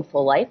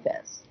meaningful life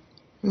is.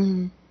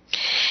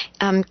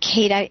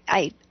 Kate,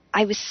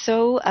 I was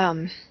so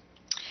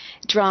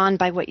drawn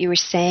by what you were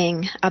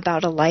saying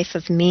about a life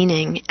of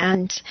meaning,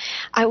 and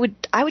I would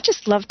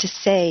just love to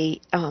say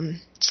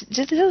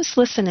to those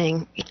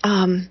listening,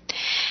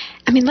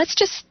 let's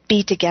just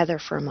be together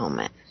for a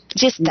moment,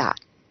 just that.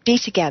 Be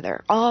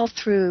together all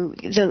through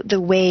the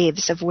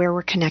waves of where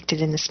we're connected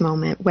in this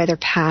moment, whether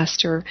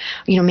past or,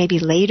 maybe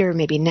later,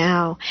 maybe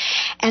now.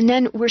 And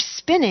then we're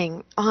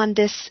spinning on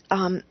this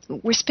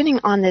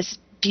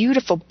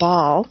beautiful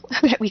ball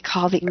that we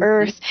call the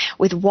Earth,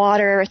 with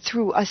water,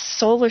 through a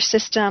solar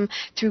system,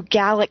 through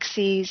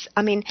galaxies.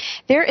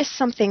 There is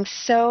something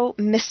so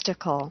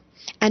mystical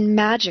and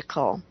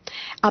magical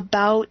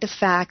about the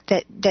fact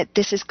that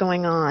this is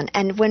going on.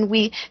 And when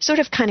we sort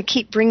of kind of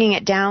keep bringing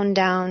it down,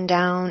 down,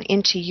 down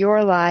into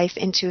your life,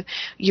 into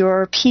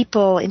your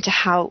people, into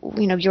how,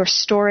 your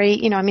story,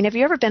 have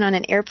you ever been on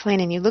an airplane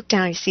and you look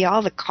down and you see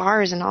all the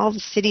cars and all the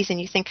cities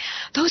and you think,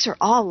 those are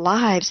all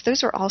lives,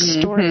 those are all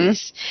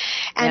stories.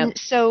 And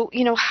so,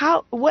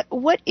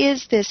 what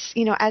is this,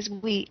 as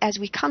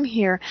we come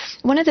here,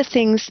 one of the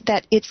things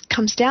that it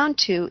comes down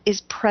to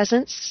is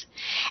presence,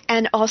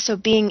 and also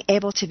being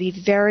able to be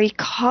very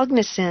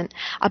cognizant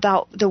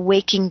about the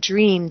waking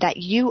dream that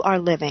you are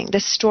living, the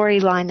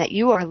storyline that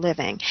you are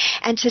living,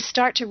 and to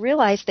start to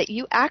realize that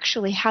you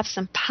actually have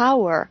some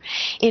power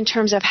in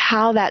terms of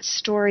how that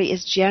story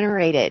is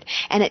generated.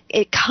 And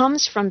it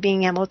comes from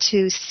being able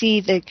to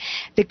see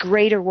the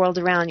greater world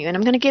around you. And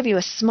I'm going to give you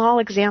a small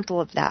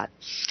example of that.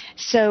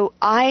 So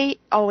I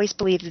always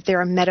believe that there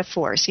are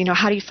metaphors. You know,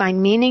 how do you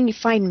find meaning? You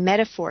find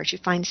metaphors. You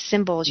find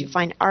symbols. You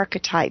find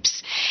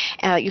archetypes.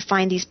 You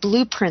find these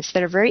blueprints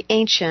that are very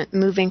ancient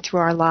moving through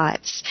our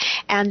lives.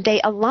 And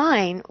they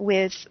align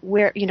with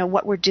where, you know,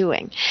 what we're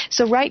doing.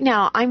 So right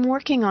now I'm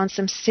working on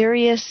some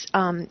serious,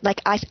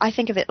 I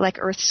think of it like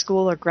Earth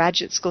School or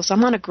graduate school. So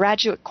I'm on a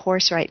graduate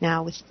course right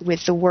now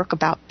with the work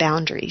about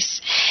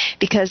boundaries.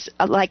 Because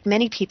like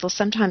many people,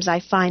 sometimes I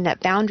find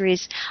that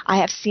boundaries I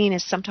have seen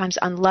as sometimes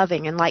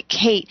unloving. And like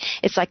Kate,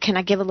 it's like, can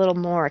I give a little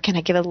more? Can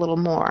I give a little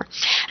more?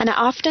 And I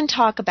often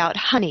talk about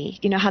honey,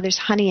 you know, how there's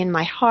honey in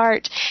my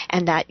heart,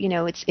 and that, you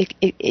know,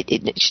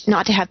 it's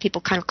not to have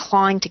people kind of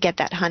clawing to get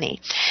that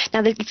honey.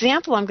 Now, the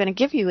example I'm going to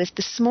give you is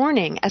this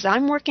morning, as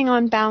I'm working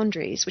on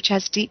boundaries, which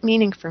has deep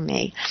meaning for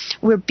me,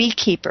 we're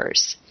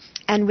beekeepers.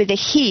 And with the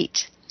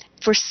heat,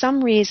 for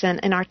some reason,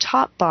 in our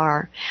top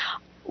bar,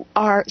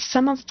 are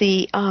some of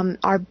the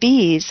our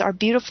bees, our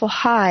beautiful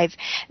hive,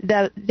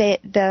 the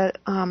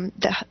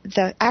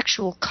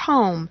actual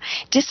comb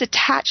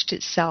disattached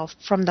itself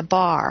from the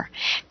bar,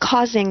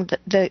 causing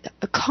the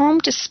comb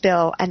to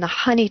spill and the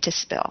honey to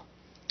spill.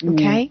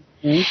 Okay?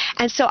 Mm-hmm.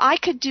 And so I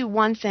could do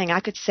one thing. I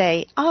could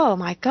say, oh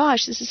my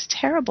gosh, this is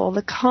terrible.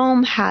 The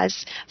comb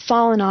has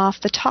fallen off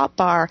the top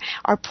bar,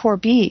 our poor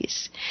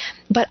bees.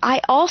 But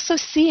I also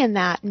see in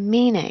that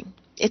meaning.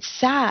 It's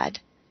sad.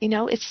 You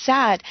know, it's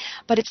sad,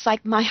 but it's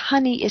like my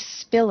honey is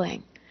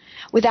spilling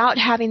without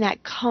having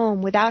that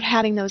comb, without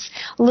having those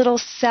little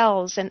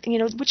cells, and, you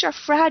know, which are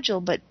fragile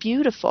but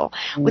beautiful,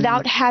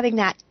 without having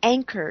that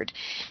anchored.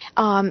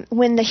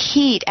 When the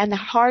heat and the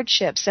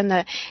hardships and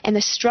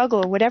the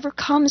struggle or whatever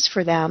comes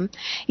for them,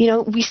 you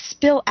know, we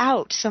spill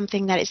out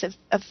something that is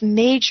of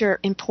major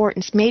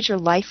importance, major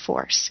life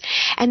force.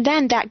 And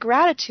then that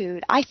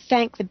gratitude, I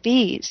thank the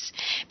bees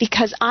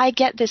because I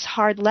get this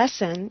hard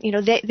lesson. You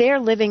know, they're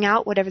living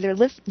out whatever they're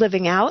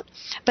living out,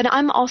 but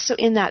I'm also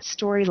in that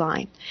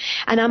storyline.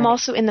 And I'm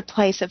also in the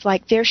place of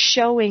like they're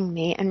showing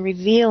me and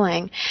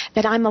revealing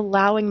that I'm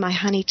allowing my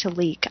honey to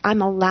leak.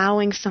 I'm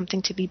allowing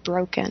something to be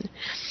broken.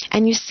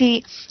 And you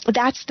see,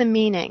 that's the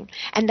meaning.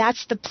 And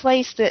that's the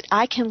place that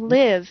I can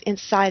live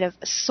inside of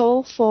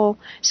soulful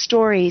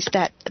stories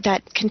that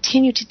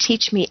continue to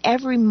teach me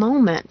every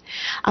moment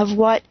of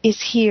what is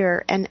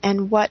here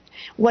and what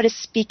is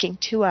speaking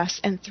to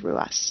us and through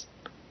us.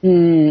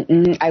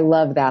 I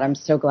love that. I'm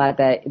so glad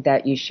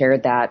that you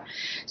shared that.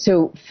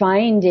 So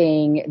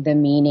finding the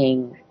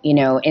meaning, you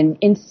know,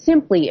 and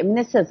simply, I mean,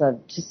 this is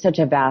just such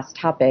a vast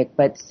topic,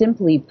 but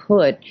simply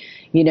put,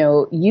 you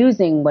know,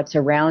 using what's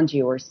around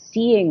you or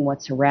seeing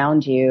what's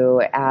around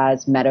you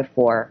as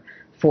metaphor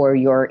for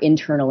your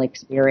internal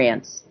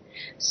experience,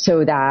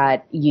 so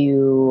that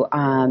you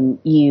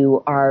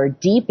are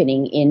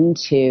deepening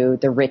into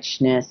the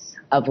richness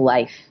of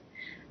life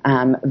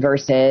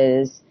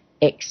versus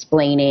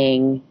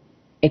explaining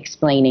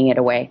it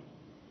away.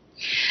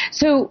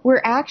 So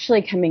we're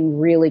actually coming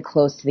really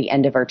close to the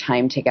end of our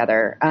time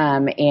together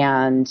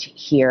and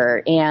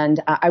here.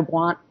 And I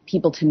want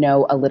people to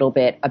know a little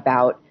bit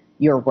about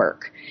your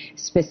work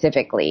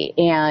specifically.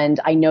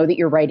 And I know that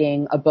you're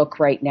writing a book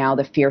right now,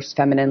 The Fierce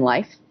Feminine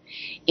Life.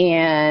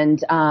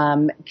 And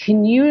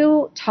can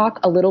you talk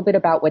a little bit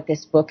about what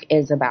this book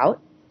is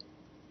about?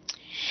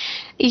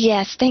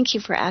 Yes, thank you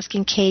for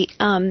asking, Kate.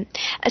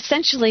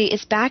 Essentially,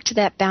 it's back to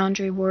that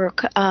boundary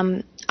work.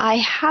 I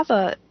have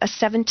a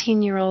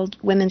 17-year-old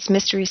women's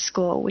mystery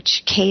school,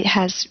 which Kate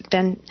has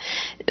been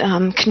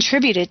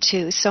contributed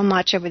to so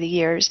much over the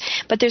years.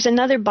 But there's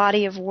another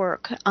body of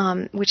work,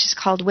 which is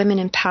called Women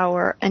in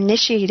Power,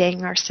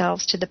 initiating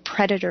ourselves to the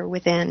predator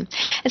within.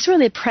 It's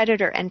really a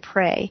predator and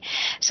prey.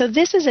 So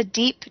this is a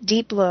deep,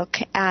 deep look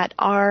at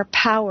our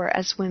power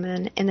as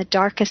women in the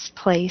darkest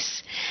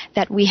place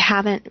that we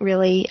haven't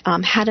really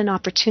had an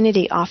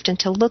opportunity often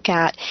to look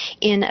at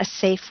in a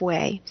safe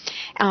way,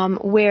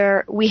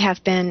 where we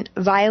have been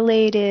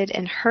violated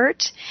and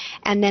hurt,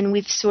 and then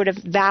we've sort of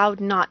vowed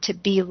not to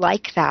be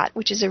like that,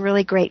 which is a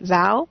really great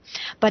vow.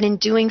 But in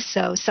doing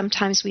so,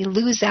 sometimes we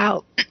lose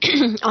out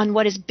on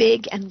what is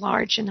big and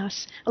large in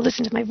us. Oh,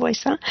 listen to my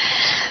voice, huh?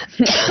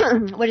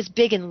 What is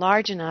big and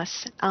large in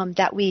us, and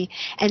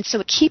so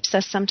it keeps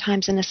us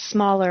sometimes in a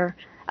smaller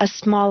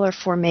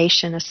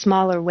formation, a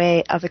smaller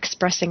way of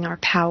expressing our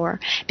power,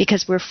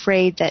 because we're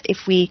afraid that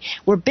if we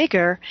were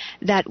bigger,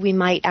 that we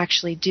might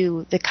actually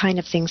do the kind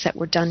of things that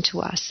were done to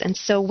us. And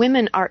so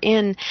women are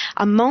in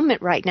a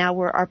moment right now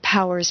where our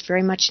power is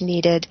very much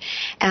needed.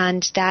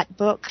 And that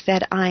book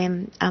that I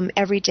am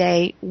every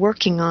day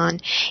working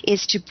on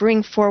is to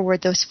bring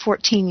forward those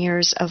 14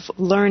 years of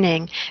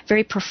learning,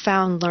 very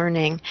profound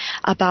learning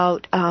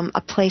about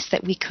a place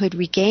that we could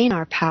regain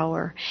our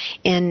power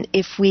in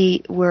if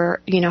we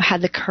were,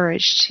 had the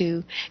courage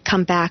to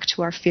come back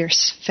to our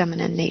fierce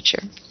feminine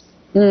nature.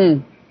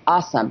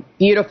 Awesome.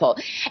 Beautiful.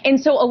 And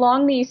so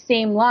along these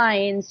same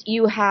lines,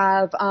 you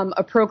have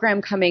a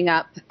program coming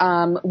up,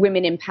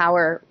 Women in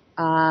Power,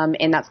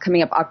 and that's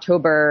coming up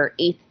October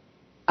 8th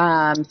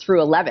through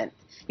 11th.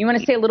 You want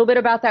to say a little bit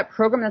about that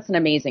program? That's an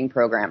amazing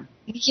program.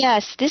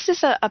 Yes, this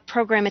is a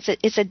program.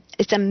 It's a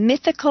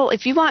mythical.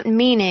 If you want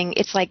meaning,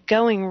 it's like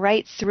going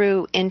right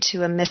through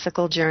into a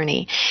mythical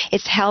journey.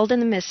 It's held in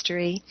the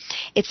mystery.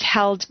 It's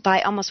held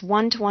by almost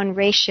 1-to-1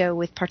 ratio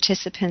with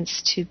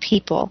participants to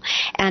people,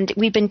 and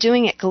we've been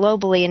doing it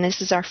globally. And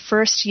this is our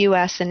first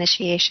U.S.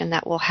 initiation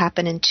that will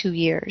happen in 2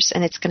 years,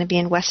 and it's going to be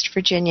in West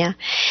Virginia.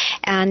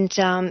 And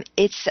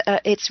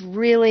it's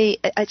really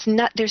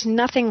there's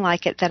nothing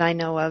like it that I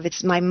know of.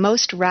 It's my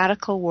most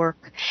radical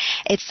work.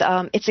 It's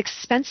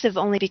expensive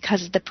only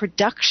because the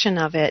production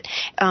of it,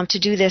 to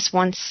do this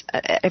once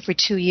every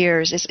 2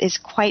 years is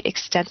quite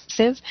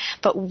extensive,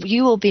 but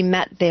you will be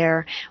met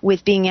there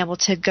with being able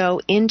to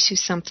go into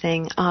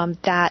something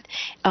that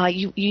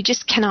you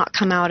just cannot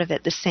come out of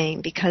it the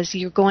same, because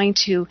you're going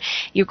to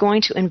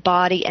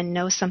embody and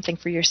know something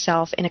for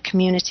yourself in a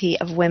community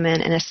of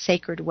women in a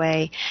sacred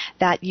way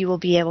that you will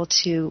be able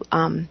to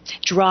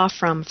draw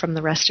from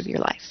the rest of your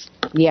life.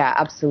 Yeah,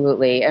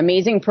 absolutely.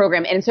 Amazing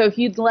program. And so if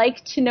you'd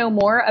like to know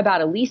more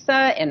about Elisa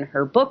and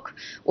her book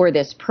or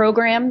this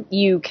program,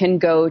 you can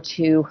go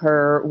to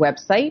her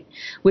website,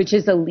 which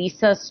is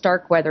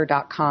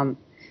elisastarkweather.com.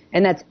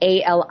 And that's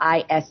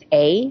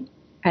ALISA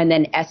and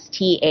then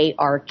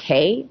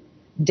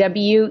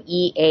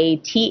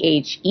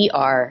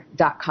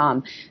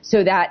StarkWeather.com.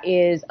 So that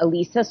is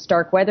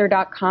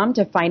ElisaStarkweather.com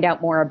to find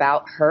out more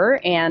about her.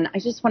 And I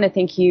just want to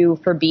thank you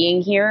for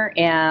being here.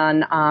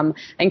 And I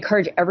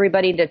encourage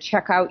everybody to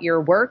check out your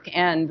work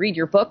and read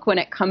your book when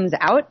it comes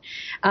out.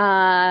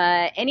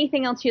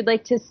 Anything else you'd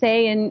like to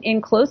say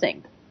in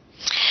closing?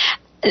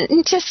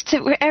 Just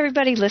to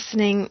everybody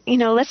listening,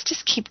 let's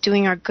just keep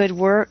doing our good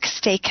work,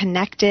 stay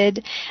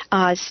connected,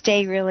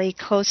 stay really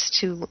close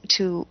to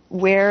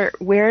where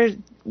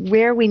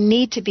we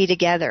need to be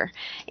together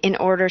in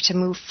order to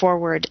move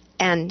forward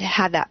and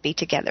have that be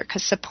together,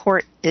 because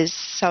support is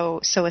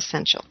so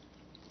essential.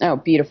 Oh,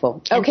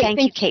 beautiful. And okay,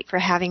 thank you, Kate, for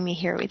having me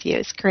here with you.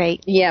 It's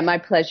great. Yeah, my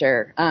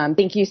pleasure.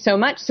 Thank you so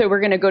much. So we're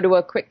going to go to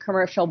a quick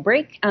commercial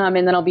break,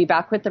 and then I'll be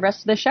back with the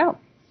rest of the show.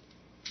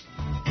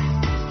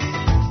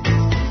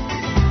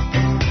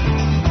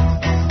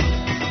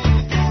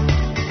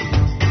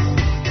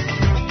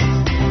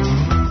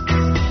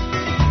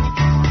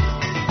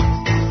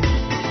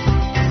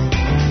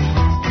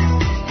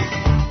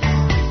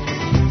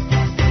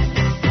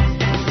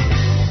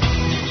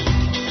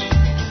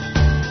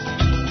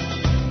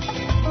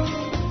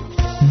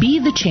 Be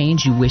the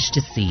change you wish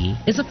to see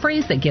is a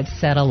phrase that gets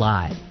said a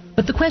lot,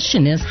 but the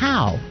question is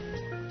how?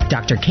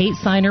 Dr. Kate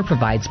Siner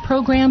provides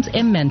programs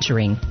and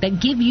mentoring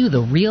that give you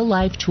the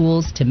real-life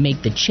tools to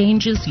make the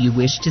changes you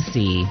wish to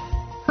see.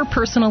 Her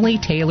personally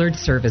tailored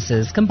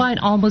services combine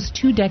almost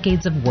 2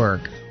 decades of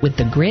work with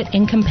the grit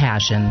and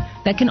compassion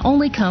that can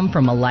only come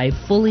from a life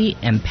fully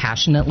and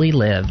passionately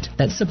lived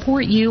that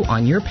support you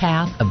on your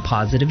path of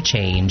positive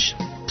change.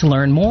 To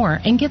learn more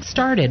and get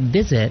started,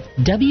 visit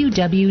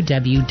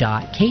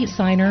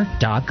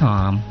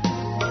www.katesiner.com.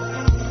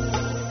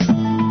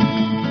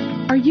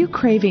 Are you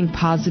craving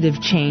positive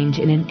change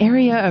in an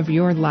area of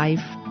your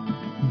life?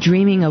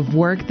 Dreaming of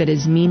work that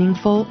is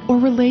meaningful or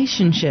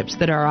relationships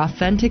that are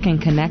authentic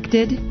and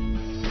connected?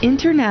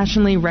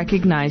 Internationally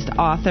recognized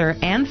author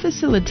and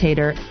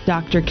facilitator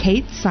Dr.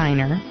 Kate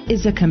Siner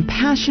is a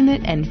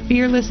compassionate and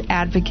fearless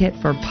advocate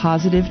for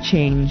positive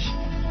change.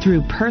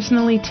 Through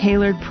personally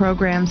tailored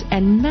programs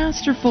and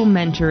masterful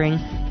mentoring,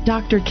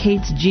 Dr.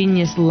 Kate's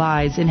genius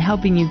lies in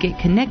helping you get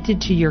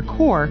connected to your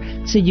core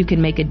so you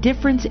can make a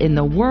difference in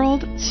the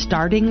world,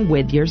 starting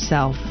with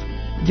yourself.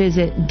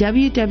 Visit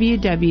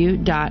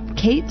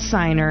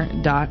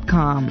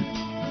www.katesiner.com.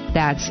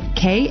 That's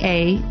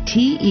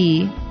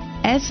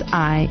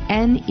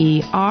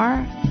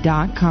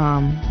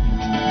KATESINER.com.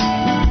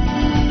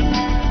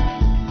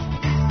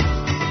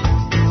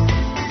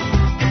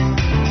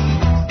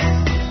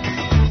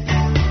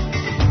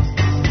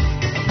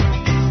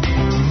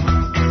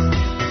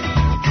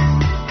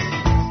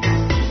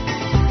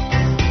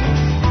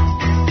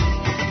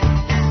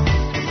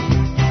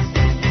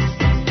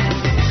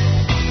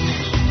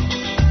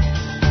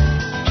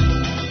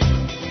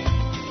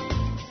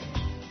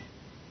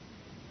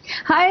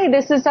 Hi,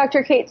 this is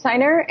Dr. Kate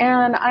Siner,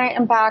 and I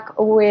am back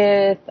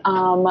with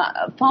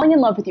falling in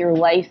love with your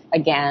life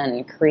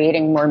again,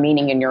 creating more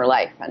meaning in your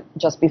life. And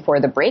just before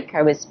the break,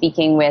 I was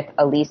speaking with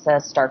Elisa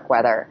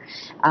Starkweather,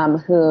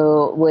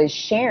 who was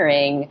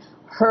sharing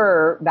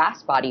her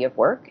vast body of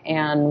work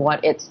and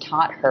what it's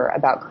taught her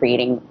about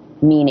creating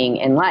meaning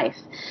in life.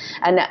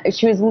 And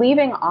she was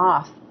leaving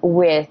off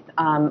with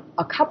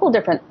a couple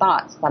different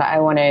thoughts that I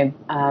want to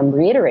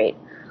reiterate.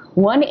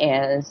 One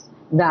is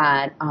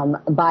that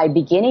by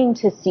beginning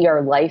to see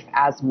our life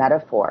as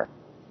metaphor,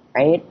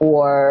 right,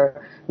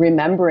 or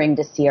remembering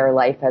to see our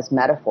life as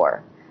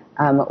metaphor,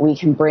 we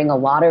can bring a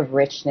lot of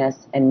richness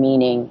and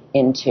meaning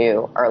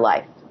into our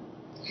life.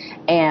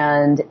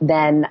 And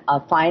then a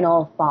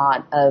final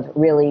thought of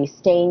really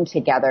staying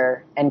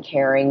together and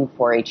caring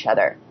for each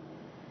other,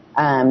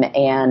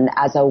 and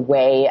as a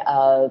way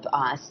of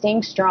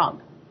staying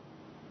strong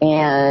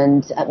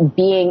and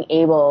being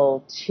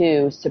able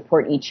to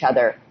support each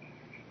other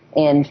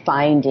in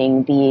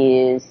finding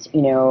these,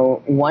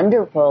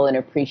 wonderful and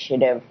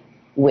appreciative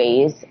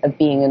ways of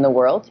being in the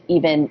world,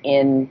 even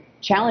in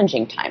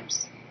challenging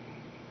times.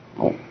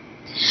 Right?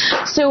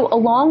 So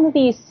along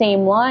these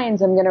same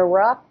lines, I'm going to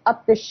wrap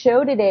up the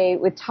show today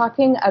with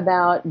talking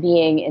about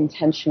being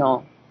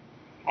intentional,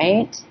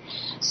 right?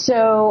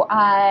 So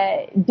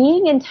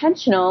being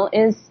intentional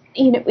is,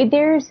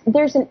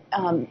 there's an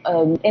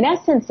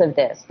essence of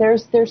this.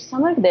 There's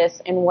some of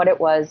this in what it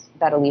was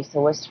that Elisa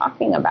was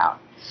talking about.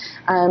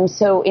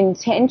 So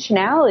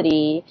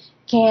intentionality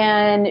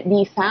can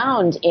be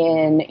found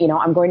in,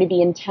 I'm going to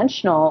be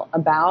intentional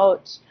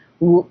about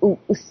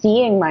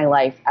seeing my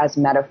life as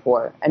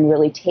metaphor and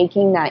really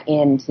taking that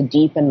in to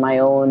deepen my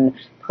own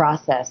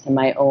process and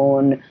my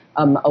own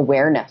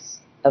awareness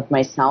of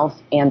myself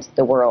and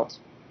the world.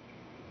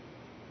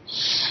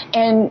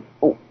 And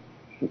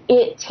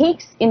it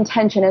takes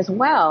intention as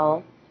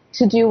well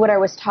to do what I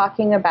was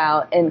talking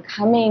about and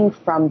coming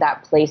from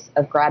that place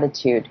of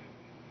gratitude.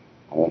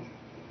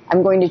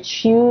 I'm going to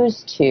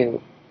choose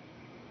to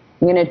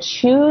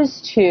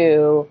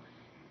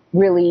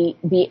really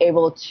be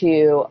able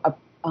to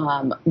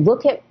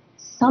look at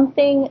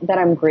something that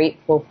I'm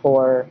grateful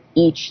for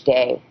each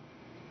day,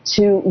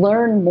 to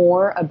learn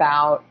more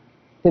about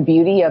the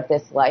beauty of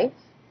this life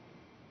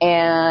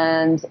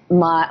and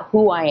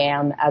who I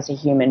am as a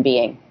human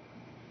being.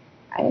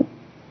 Right?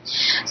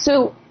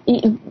 So,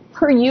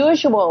 per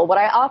usual, what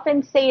I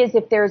often say is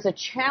if there's a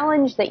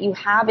challenge that you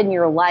have in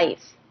your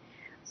life,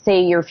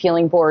 say you're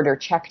feeling bored or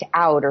checked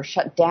out or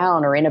shut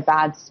down or in a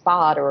bad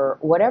spot or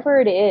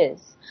whatever it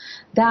is,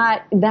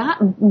 that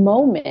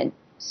moment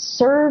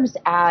serves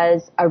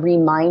as a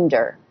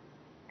reminder,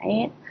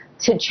 right,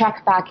 to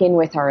check back in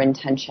with our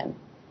intention.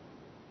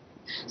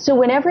 So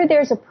whenever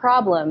there's a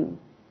problem,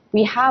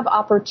 we have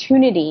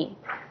opportunity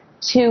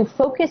to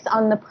focus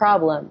on the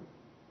problem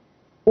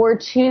or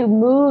to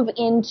move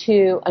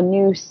into a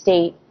new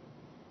state,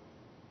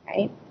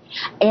 right?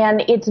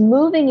 And it's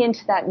moving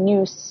into that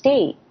new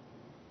state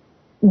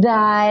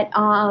that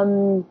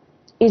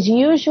is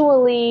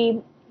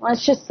usually,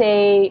 let's just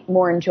say,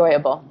 more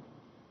enjoyable.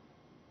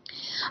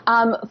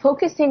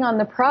 Focusing on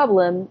the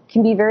problem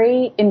can be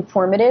very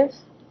informative.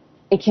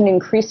 It can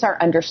increase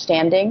our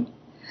understanding.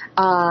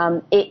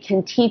 It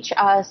can teach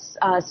us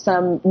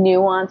some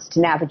nuanced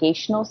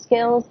navigational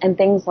skills and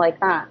things like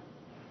that.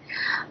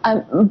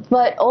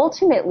 But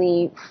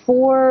ultimately,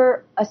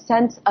 for a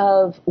sense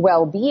of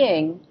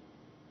well-being,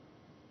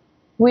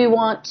 we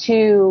want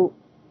to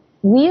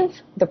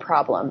leave the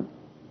problem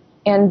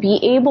and be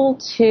able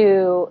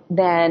to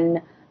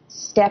then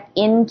step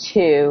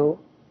into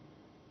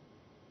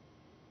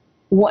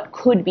what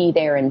could be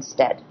there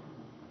instead,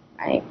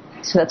 right?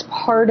 So that's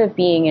part of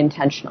being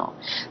intentional.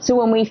 So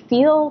when we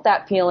feel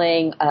that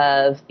feeling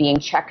of being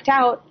checked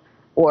out,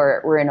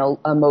 or we're in an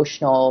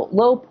emotional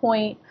low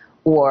point,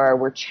 or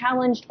we're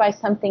challenged by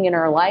something in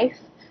our life,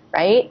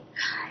 right?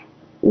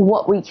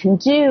 What we can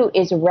do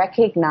is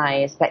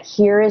recognize that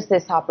here is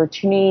this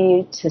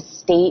opportunity to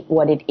state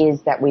what it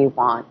is that we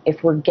want.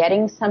 If we're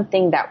getting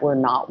something that we're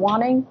not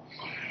wanting,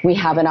 we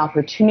have an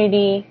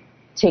opportunity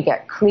to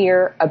get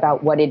clear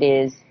about what it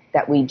is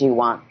that we do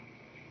want.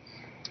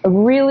 A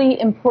really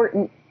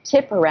important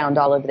tip around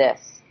all of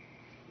this.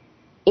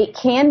 It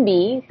can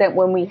be that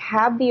when we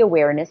have the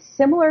awareness,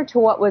 similar to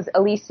what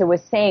Elisa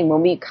was saying,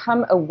 when we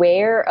become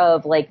aware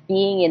of like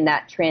being in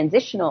that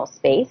transitional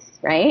space,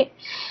 right?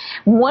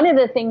 One of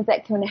the things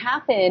that can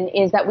happen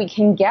is that we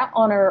can get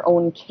on our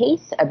own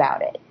case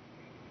about it.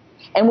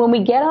 And when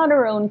we get on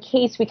our own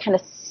case, we kind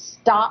of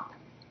stop.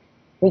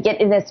 We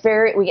get in this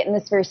very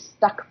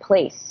stuck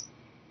place,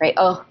 right?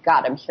 Oh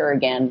God, I'm here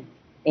again.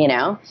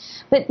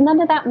 But none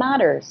of that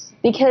matters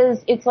because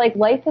it's like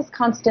life is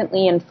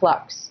constantly in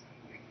flux.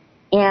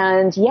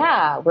 And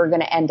yeah, we're going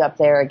to end up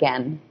there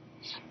again.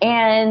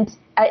 And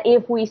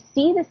if we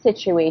see the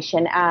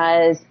situation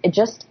as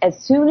just as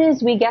soon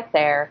as we get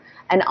there,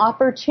 an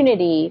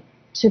opportunity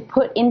to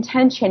put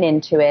intention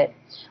into it,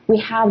 we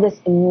have this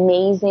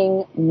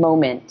amazing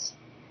moment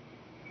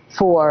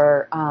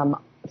for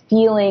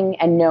feeling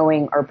and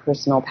knowing our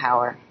personal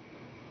power,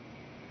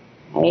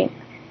 right?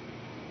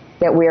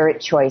 That we're at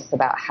choice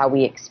about how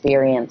we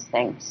experience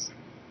things.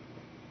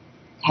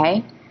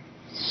 Okay?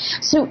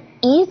 So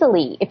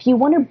easily, if you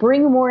want to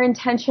bring more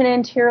intention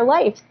into your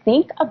life,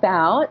 think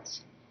about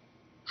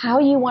how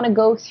you want to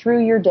go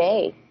through your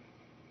day.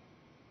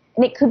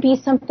 And it could be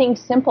something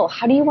simple.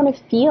 How do you want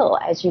to feel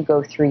as you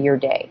go through your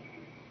day?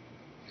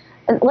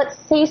 And let's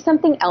say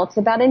something else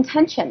about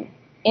intention.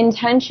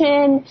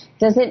 Intention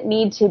doesn't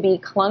need to be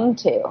clung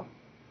to,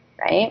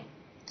 right?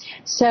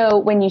 So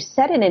when you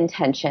set an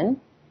intention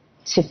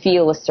to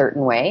feel a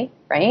certain way,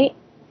 right?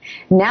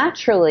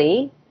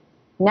 Naturally,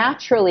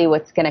 naturally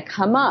what's going to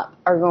come up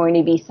are going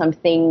to be some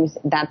things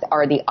that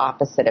are the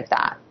opposite of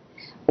that,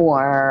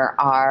 or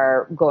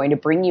are going to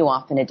bring you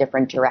off in a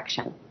different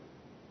direction.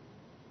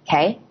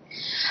 Okay?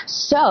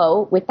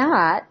 So with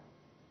that,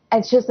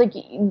 it's just like,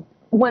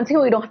 once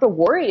again, we don't have to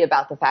worry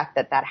about the fact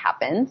that that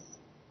happens.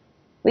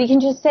 We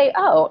can just say,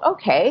 oh,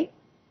 okay,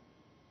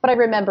 but I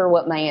remember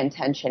what my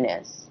intention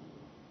is.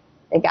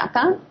 You got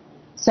that?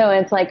 So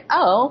it's like,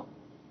 oh,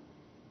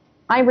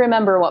 I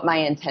remember what my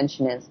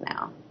intention is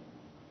now.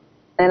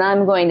 And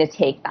I'm going to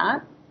take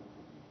that,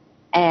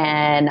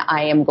 and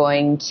I am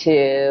going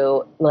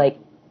to, like,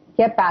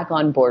 get back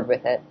on board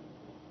with it,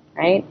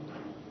 right?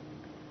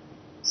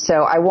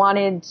 So I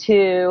wanted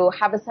to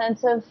have a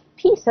sense of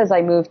peace as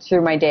I moved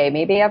through my day.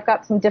 Maybe I've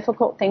got some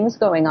difficult things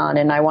going on,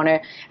 and I want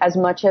to, as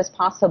much as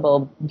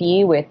possible,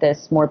 be with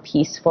this more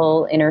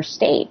peaceful inner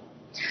state.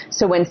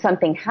 So when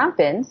something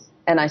happens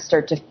and I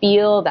start to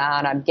feel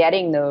that I'm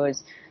getting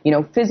those,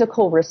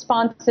 physical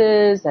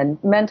responses and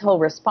mental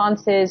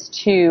responses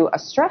to a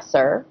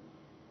stressor,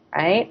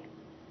 right,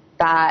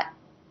 that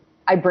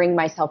I bring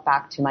myself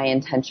back to my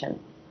intention.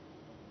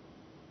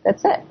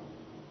 That's it.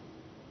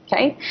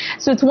 Okay?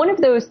 So it's one of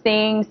those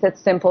things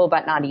that's simple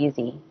but not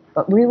easy,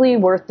 but really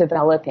worth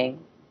developing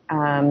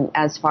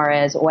as far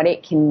as what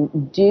it can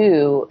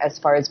do as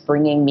far as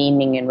bringing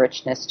meaning and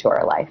richness to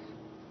our life.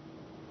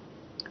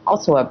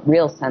 Also a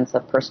real sense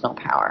of personal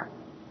power.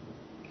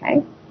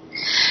 Okay?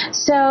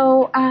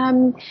 So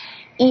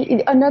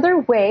another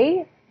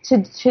way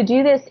to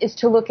do this is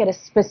to look at a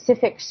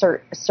specific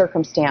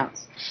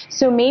circumstance.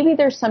 So maybe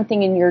there's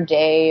something in your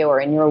day or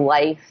in your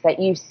life that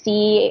you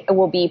see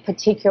will be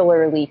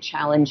particularly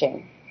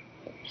challenging.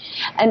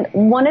 And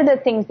one of the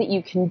things that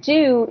you can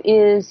do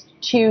is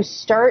to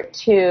start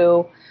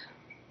to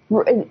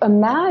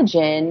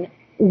imagine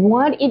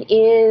what it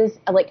is,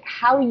 like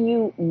how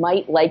you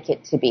might like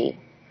it to be,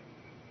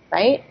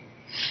 right?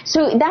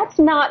 So that's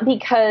not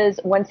because,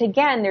 once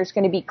again, there's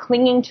going to be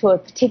clinging to a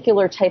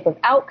particular type of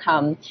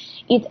outcome.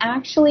 It's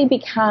actually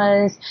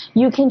because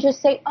you can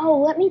just say, oh,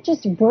 let me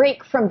just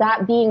break from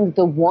that being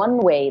the one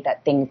way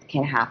that things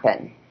can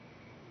happen,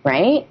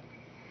 right?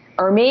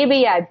 Or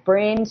maybe I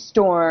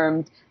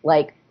brainstormed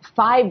like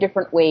 5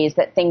 different ways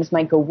that things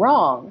might go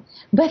wrong,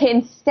 but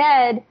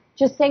instead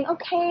just saying,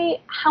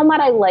 okay, how might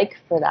I like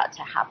for that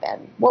to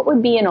happen? What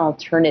would be an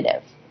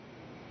alternative?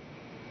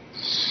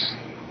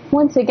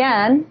 Once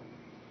again,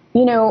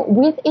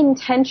 with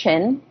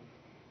intention,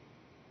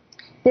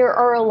 there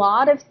are a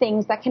lot of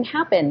things that can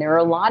happen. There are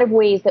a lot of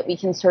ways that we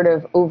can sort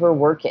of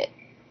overwork it,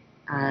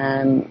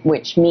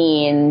 which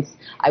means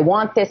I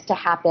want this to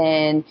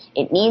happen.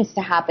 It needs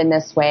to happen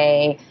this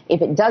way.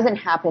 If it doesn't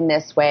happen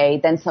this way,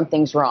 then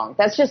something's wrong.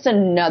 That's just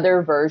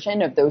another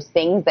version of those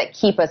things that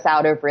keep us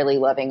out of really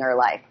loving our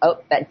life. Oh,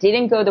 that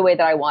didn't go the way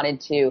that I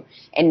wanted to.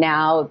 And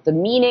now the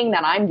meaning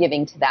that I'm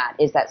giving to that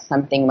is that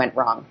something went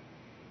wrong.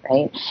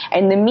 Right?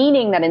 And the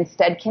meaning that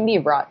instead can be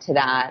brought to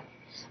that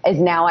is,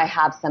 now I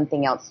have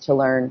something else to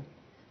learn.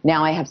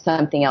 Now I have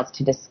something else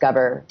to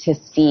discover, to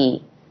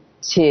see,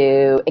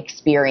 to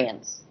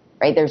experience,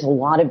 right? There's a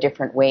lot of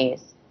different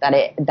ways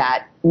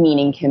that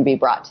meaning can be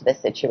brought to the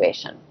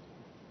situation.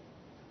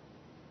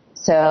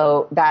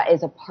 So that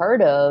is a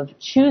part of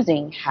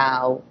choosing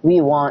how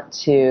we want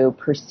to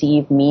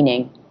perceive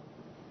meaning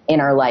in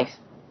our life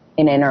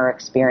and in our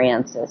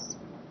experiences.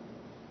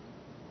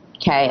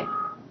 Okay.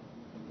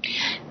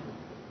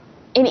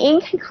 And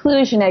in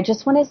conclusion, I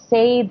just want to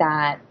say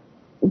that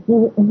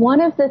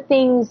one of the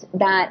things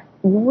that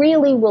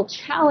really will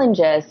challenge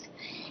us,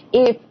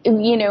 if,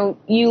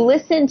 you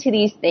listen to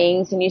these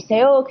things and you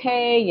say, oh,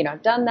 okay,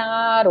 I've done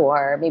that,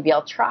 or maybe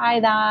I'll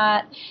try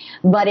that,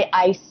 but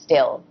I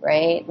still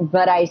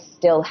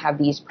have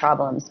these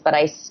problems, but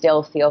I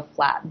still feel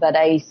flat, but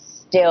I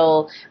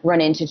still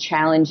run into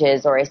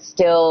challenges, or I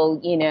still,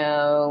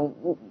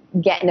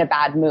 get in a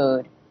bad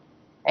mood,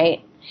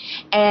 right?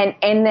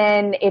 And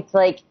then it's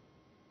like,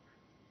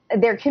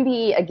 there can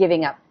be a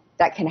giving up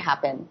that can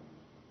happen,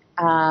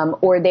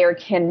 or there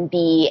can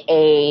be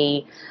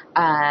a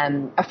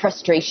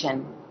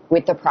frustration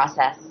with the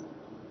process.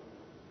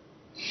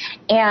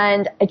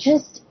 And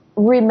just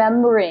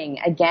remembering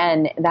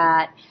again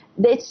that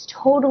it's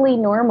totally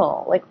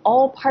normal. Like,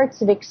 all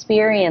parts of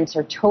experience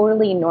are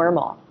totally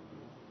normal,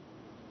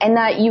 and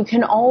that you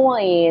can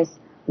always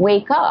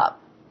wake up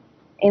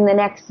in the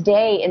next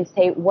day and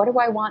say, what do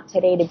I want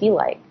today to be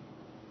like?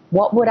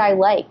 What would I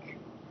like?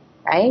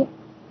 Right?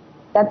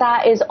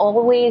 That is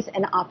always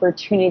an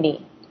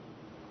opportunity.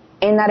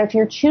 And that if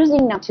you're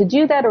choosing not to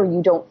do that, or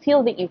you don't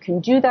feel that you can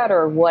do that,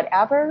 or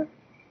whatever,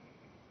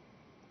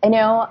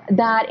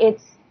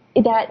 that's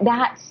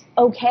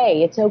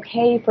okay. It's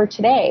okay for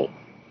today.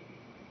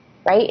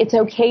 Right? It's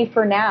okay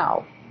for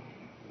now.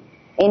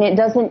 And it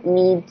doesn't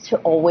need to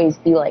always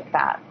be like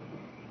that.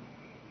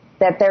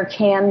 That there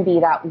can be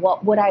that,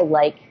 what would I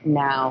like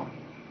now?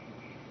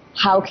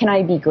 How can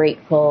I be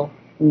grateful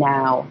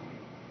now?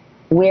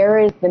 Where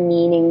is the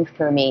meaning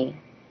for me?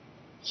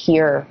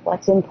 Here.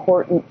 What's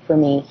important for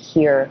me?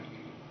 Here.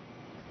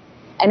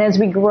 And as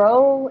we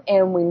grow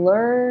and we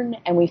learn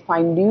and we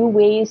find new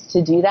ways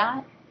to do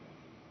that,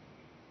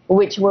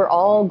 which we're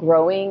all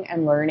growing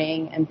and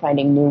learning and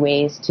finding new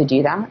ways to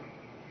do that,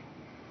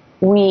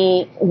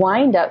 we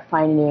wind up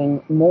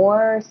finding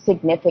more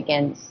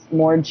significance,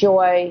 more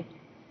joy,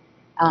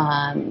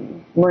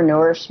 more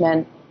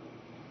nourishment,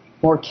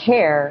 more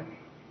care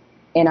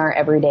in our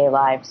everyday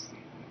lives.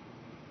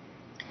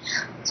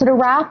 So to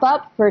wrap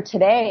up for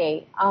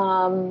today,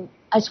 I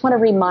just want to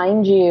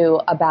remind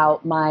you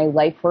about my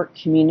LifeWork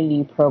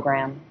Community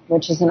Program,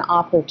 which is an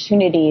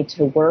opportunity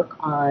to work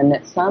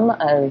on some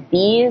of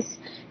these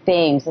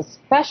things,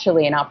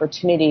 especially an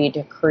opportunity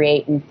to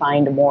create and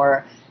find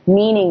more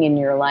meaning in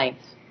your life.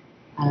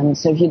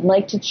 So if you'd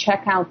like to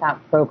check out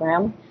that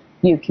program,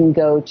 you can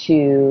go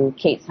to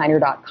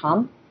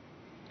katesigner.com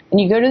and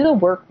you go to the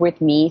Work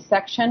With Me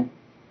section.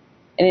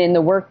 And in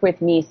the Work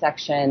With Me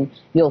section,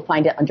 you'll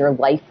find it under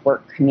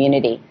LifeWork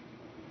Community.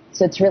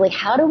 So it's really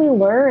how do we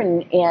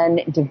learn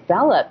and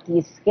develop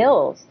these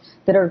skills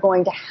that are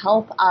going to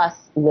help us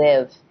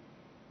live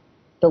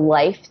the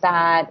life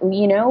that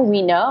we know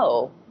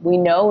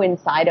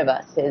inside of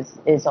us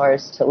is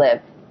ours to live,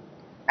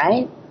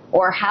 right?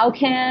 Or how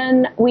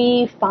can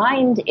we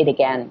find it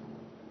again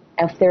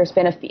if there's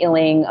been a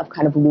feeling of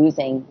kind of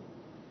losing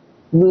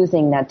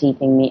that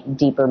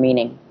deeper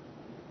meaning.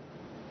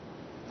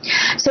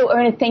 So I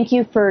want to thank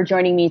you for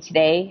joining me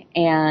today,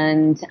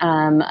 and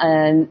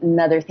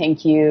another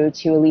thank you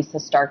to Elisa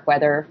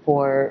Starkweather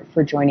for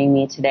joining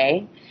me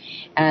today.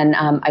 And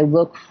I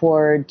look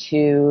forward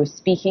to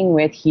speaking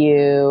with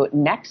you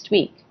next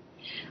week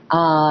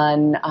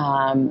on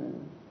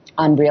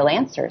Real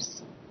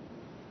Answers.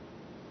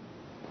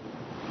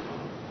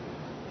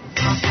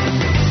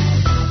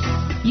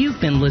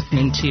 You've been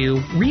listening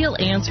to Real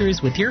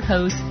Answers with your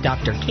host,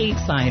 Dr. Kate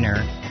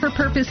Signer. Her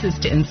purpose is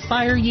to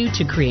inspire you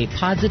to create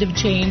positive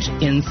change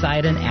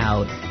inside and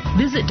out.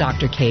 Visit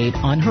Dr. Kate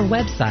on her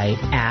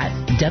website at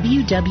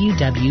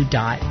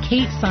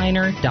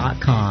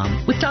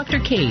www.katesigner.com with Dr.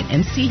 Kate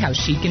and see how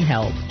she can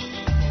help.